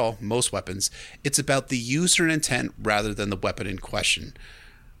weapons, not all, most weapons, it's about the user and intent rather than the weapon in question.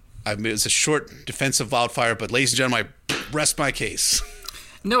 I mean, it was a short defense of wildfire, but ladies and gentlemen, I rest my case.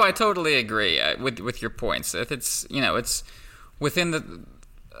 No, I totally agree with your points. If it's within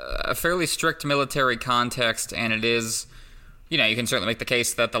a fairly strict military context, and it is, you can certainly make the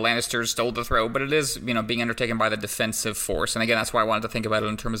case that the Lannisters stole the throne, but it is, being undertaken by the defensive force. And again, that's why I wanted to think about it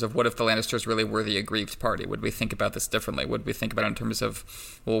in terms of what if the Lannisters really were the aggrieved party? Would we think about this differently? Would we think about it in terms of,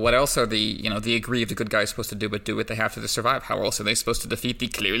 well, what else are the aggrieved good guys supposed to do but do what they have to survive? How else are they supposed to defeat the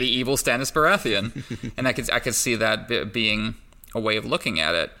clearly evil Stannis Baratheon? And I could see that being a way of looking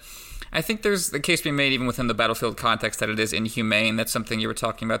at it. I think there's the case being made even within the battlefield context that it is inhumane. That's something you were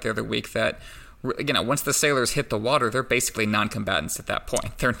talking about the other week, that once the sailors hit the water, they're basically non-combatants at that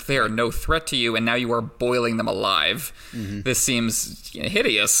point. They are no threat to you, and now you are boiling them alive. Mm-hmm. This seems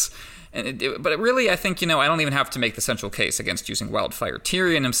hideous. But really, I think, I don't even have to make the central case against using wildfire.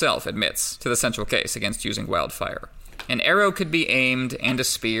 Tyrion himself admits to the central case against using wildfire. An arrow could be aimed, and a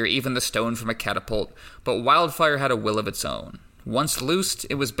spear, even the stone from a catapult, but wildfire had a will of its own. Once loosed,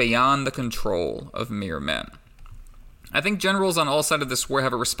 it was beyond the control of mere men. I think generals on all sides of this war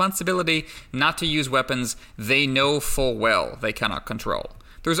have a responsibility not to use weapons they know full well they cannot control.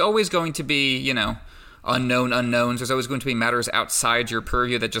 There's always going to be, unknown unknowns. There's always going to be matters outside your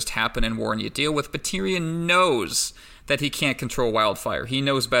purview that just happen in war and you deal with. But Tyrion knows that he can't control wildfire. He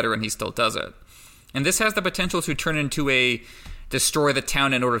knows better, and he still does it. And this has the potential to turn into a destroy the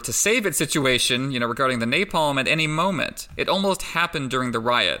town in order to save it situation, regarding the napalm at any moment. It almost happened during the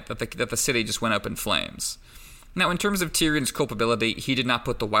riot that the city just went up in flames. Now, in terms of Tyrion's culpability, he did not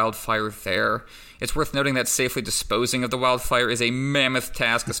put the wildfire there. It's worth noting that safely disposing of the wildfire is a mammoth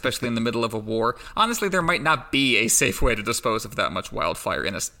task, especially in the middle of a war. Honestly, there might not be a safe way to dispose of that much wildfire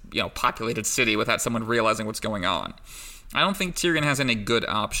in a populated city without someone realizing what's going on. I don't think Tyrion has any good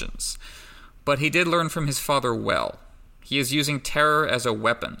options. But he did learn from his father well. He is using terror as a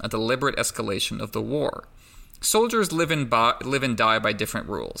weapon, a deliberate escalation of the war. Soldiers live and die by different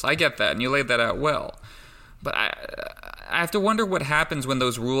rules. I get that, and you laid that out well. But I have to wonder what happens when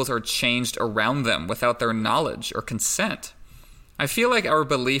those rules are changed around them without their knowledge or consent. I feel like our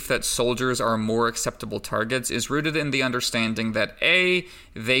belief that soldiers are more acceptable targets is rooted in the understanding that A,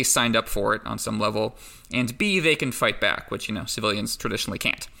 they signed up for it on some level, and B, they can fight back, which, civilians traditionally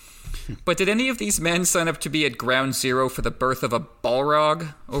can't. But did any of these men sign up to be at ground zero for the birth of a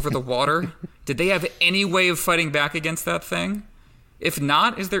Balrog over the water? Did they have any way of fighting back against that thing? If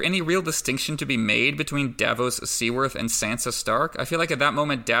not, is there any real distinction to be made between Davos Seaworth and Sansa Stark? I feel like at that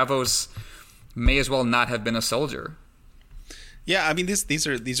moment, Davos may as well not have been a soldier. Yeah, I mean, these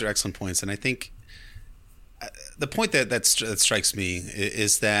are excellent points, and I think the point that strikes me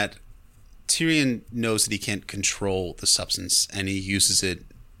is that Tyrion knows that he can't control the substance, and he uses it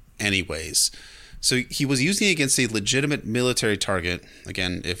anyways. So he was using it against a legitimate military target.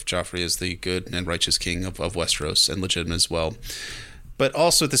 Again, if Joffrey is the good and righteous king of Westeros, and legitimate as well. But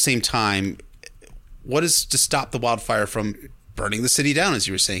also at the same time, what is to stop the wildfire from burning the city down, as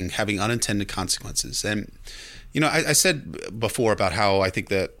you were saying, having unintended consequences? And, I said before about how I think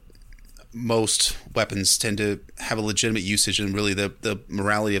that most weapons tend to have a legitimate usage, and really the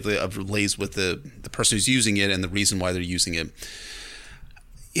morality of lays with the person who's using it and the reason why they're using it.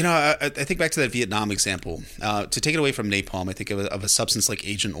 I think back to that Vietnam example. To take it away from napalm, I think of a substance like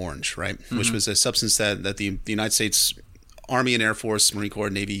Agent Orange, right? Mm-hmm. Which was a substance that the United States Army and Air Force, Marine Corps,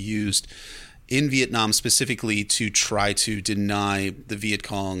 Navy used in Vietnam specifically to try to deny the Viet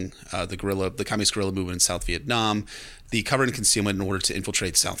Cong, the communist guerrilla movement in South Vietnam, the cover and concealment in order to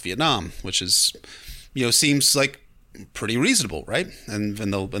infiltrate South Vietnam, which is, seems like pretty reasonable, right? And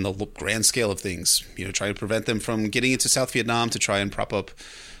in the grand scale of things, try to prevent them from getting into South Vietnam to try and prop up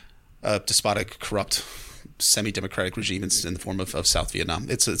a despotic, corrupt, semi-democratic regime in the form of South Vietnam.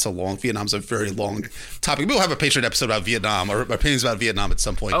 Vietnam's a very long topic. We'll have a Patreon episode about Vietnam or opinions about Vietnam at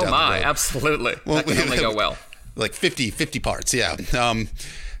some point. Oh down my, the road. Absolutely. That can only go well. Like 50 parts, yeah.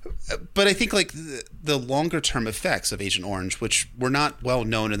 But I think like the longer term effects of Agent Orange, which were not well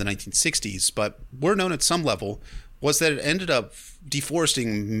known in the 1960s, but were known at some level, was that it ended up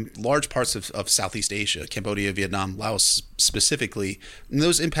deforesting large parts of Southeast Asia, Cambodia, Vietnam, Laos specifically. And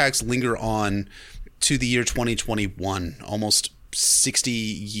those impacts linger on to the year 2021, almost 60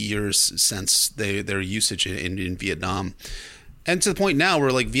 years since their usage in Vietnam. And to the point now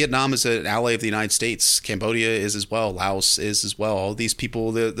where like Vietnam is an ally of the United States, Cambodia is as well, Laos is as well. All these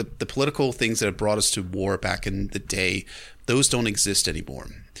people, the political things that have brought us to war back in the day, those don't exist anymore.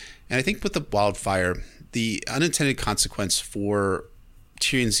 And I think with the wildfire, the unintended consequence for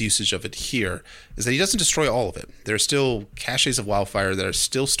Tyrion's usage of it here is that he doesn't destroy all of it. There are still caches of wildfire that are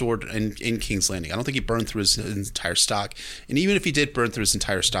still stored in King's Landing. I don't think he burned through his entire stock. And even if he did burn through his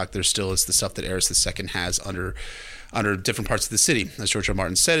entire stock, there still is the stuff that Aerys II has under different parts of the city. As George R.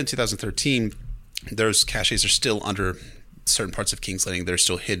 Martin said in 2013, those caches are still under certain parts of King's Landing. They're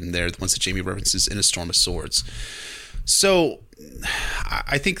still hidden there, the ones that Jaime references in A Storm of Swords. So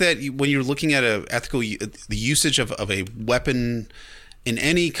I think that when you're looking at the usage of a weapon in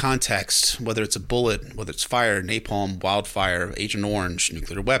any context, whether it's a bullet, whether it's fire, napalm, wildfire, Agent Orange,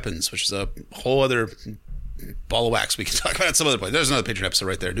 nuclear weapons, which is a whole other ball of wax we can talk about at some other point. There's another Patreon episode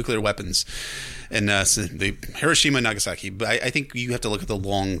right there, nuclear weapons and the Hiroshima and Nagasaki. But I think you have to look at the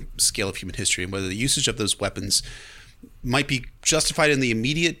long scale of human history and whether the usage of those weapons might be justified in the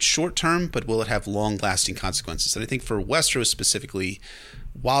immediate short term, but will it have long-lasting consequences? And I think for Westeros specifically,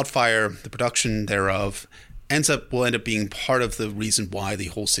 wildfire, the production thereof, will end up being part of the reason why the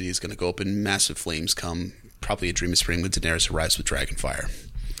whole city is going to go up in massive flames come probably A Dream of Spring when Daenerys arrives with Dragonfire.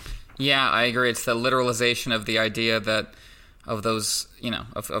 Yeah, I agree. It's the literalization of the idea that of those,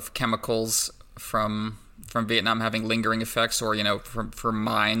 of chemicals from Vietnam having lingering effects, or for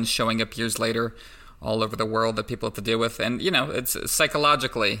mines showing up years later all over the world that people have to deal with. And, it's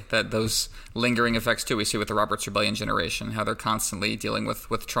psychologically that those lingering effects, too, we see with the Robert's Rebellion generation, how they're constantly dealing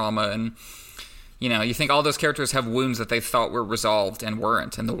with trauma. And, you think all those characters have wounds that they thought were resolved and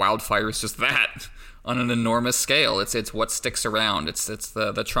weren't. And the wildfire is just that on an enormous scale. It's what sticks around. It's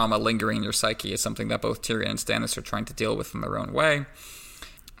the trauma lingering in your psyche is something that both Tyrion and Stannis are trying to deal with in their own way.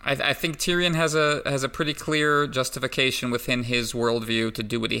 I think Tyrion has a pretty clear justification within his worldview to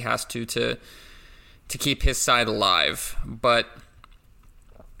do what he has to keep his side alive, but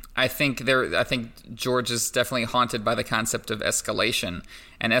I think George is definitely haunted by the concept of escalation,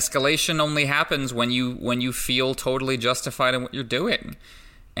 and escalation only happens when you feel totally justified in what you're doing.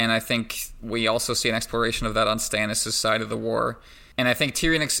 And I think we also see an exploration of that on Stannis' side of the war. And I think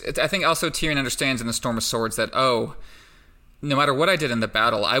Tyrion understands in the Storm of Swords that, no matter what I did in the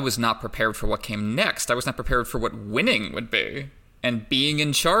battle, I was not prepared for what came next. I was not prepared for what winning would be. And being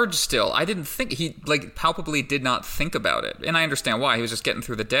in charge still. I didn't think, he palpably did not think about it. And I understand why, he was just getting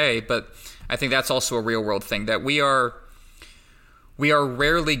through the day, but I think that's also a real world thing, that we are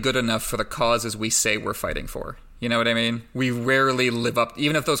rarely good enough for the causes we say we're fighting for. You know what I mean? We rarely live up,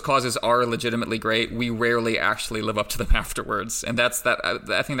 even if those causes are legitimately great, we rarely actually live up to them afterwards. And I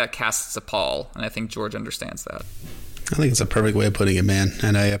think that casts a pall, and I think George understands that. I think it's a perfect way of putting it, man.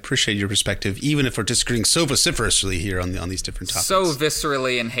 And I appreciate your perspective, even if we're disagreeing so vociferously here on these different topics. So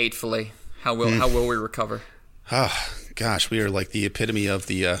viscerally and hatefully. How will we recover? Oh, gosh, we are like the epitome of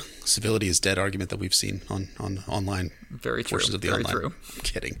the civility is dead argument that we've seen on online. Very true. Portions of the Very online. True. I'm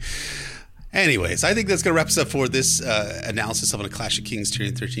kidding. Anyways, I think that's going to wrap us up for this analysis of A Clash of Kings,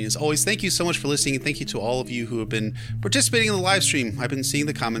 Tyrion 13. As always, thank you so much for listening, and thank you to all of you who have been participating in the live stream. I've been seeing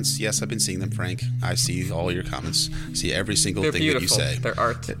the comments. Yes, I've been seeing them, Frank. I see all your comments. I see every single thing beautiful. That you say. They're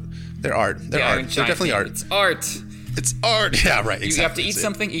art. They're art. They're art. They're definitely art. It's art. It's art. Yeah, right. Exactly. You have to eat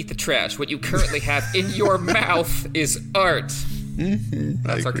something, eat the trash. What you currently have in your mouth is art. Mm-hmm.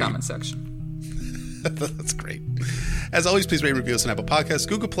 That's our comment section. That's great. As always, please rate and review us on Apple Podcasts,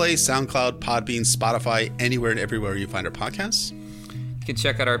 Google Play, SoundCloud, Podbean, Spotify, anywhere and everywhere you find our podcasts. You can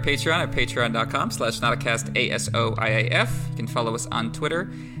check out our Patreon at patreon.com/NotAcastASOIAF. You can follow us on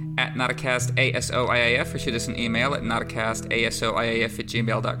Twitter at NotAcastASOIAF or shoot us an email at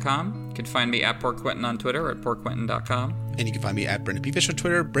NotAcastASOIAF@gmail.com. You can find me at PorkQuentin on Twitter or at PorkQuentin.com. And you can find me at Brendan B. Fish on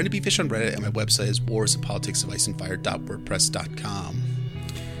Twitter, Brendan B. Fish on Reddit, and my website is warsandpoliticsofIceandfire.wordpress.com.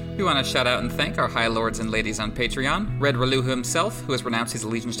 We want to shout out and thank our high lords and ladies on Patreon. Red Ralu himself, who has renounced his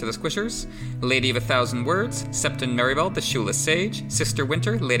allegiance to the Squishers. Lady of 1,000 Words. Septon Maribel, the Shoeless Sage. Sister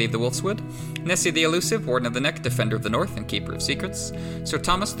Winter, Lady of the Wolfswood. Nessie the Elusive, Warden of the Neck, Defender of the North, and Keeper of Secrets. Sir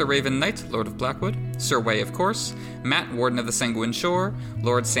Thomas the Raven Knight, Lord of Blackwood. Sir Way, of course. Matt, Warden of the Sanguine Shore.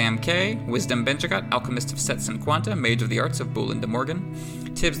 Lord Sam K. Wisdom Benjagot, Alchemist of Sets and Quanta, Mage of the Arts of Boolin de Morgan.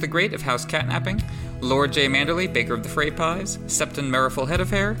 Tibbs the Great of House Catnapping. Lord J. Manderley, Baker of the Frey Pies. Septon Merriful Head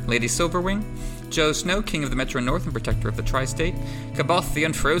of Hair, Lady Silverwing. Joe Snow, King of the Metro North and Protector of the Tri-State. Caboth the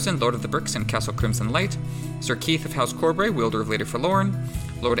Unfrozen, Lord of the Bricks and Castle Crimson Light. Sir Keith of House Corbray, Wielder of Lady Forlorn.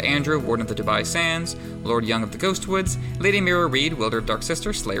 Lord Andrew, Warden of the Dubai Sands. Lord Young of the Ghostwoods. Lady Mira Reed, Wielder of Dark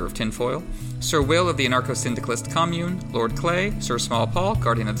Sister, Slayer of Tinfoil. Sir Will of the Anarcho-Syndicalist Commune. Lord Clay. Sir Small Paul,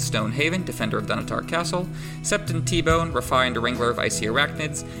 Guardian of the Stone Haven, Defender of Dunatar Castle. Septon T-Bone, Refined Wrangler of Icy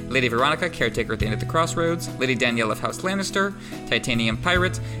Arachnids. Lady Veronica, Caretaker at the End of the Crossroads. Lady Danielle of House Lannister. Titanium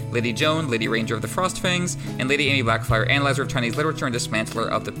Pirate. Lady Joan, Lady Ranger of the Frostfangs. And Lady Amy Blackfire, Analyzer of Chinese Literature and Dismantler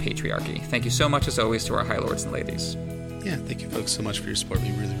of the Patriarchy. Thank you so much, as always, to our high lords and ladies. Yeah, thank you folks so much for your support.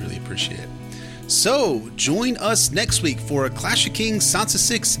 We really, really appreciate it. So, join us next week for a Clash of Kings, Sansa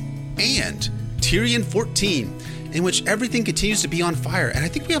 6, and Tyrion 14, in which everything continues to be on fire. And I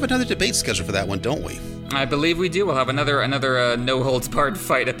think we have another debate scheduled for that one, don't we? I believe we do. We'll have another no-holds-barred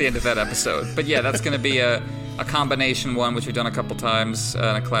fight at the end of that episode. But yeah, that's going to be a combination one, which we've done a couple times in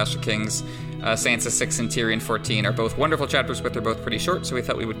a Clash of Kings. Sansa 6 and Tyrion 14 are both wonderful chapters, but they're both pretty short, so we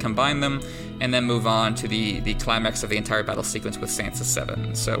thought we would combine them and then move on to the climax of the entire battle sequence with Sansa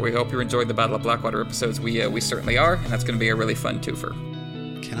 7. So we hope you enjoyed the Battle of Blackwater episodes. We certainly are, and that's going to be a really fun twofer.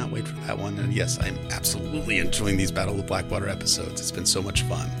 Cannot wait for that one. And yes, I am absolutely enjoying these Battle of Blackwater episodes. It's been so much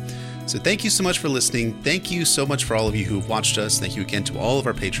fun. So thank you so much for listening. Thank you so much for all of you who've watched us. Thank you again to all of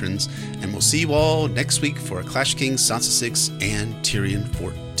our patrons. And we'll see you all next week for a Clash of Kings, Sansa 6, and Tyrion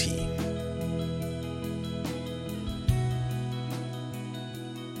 14.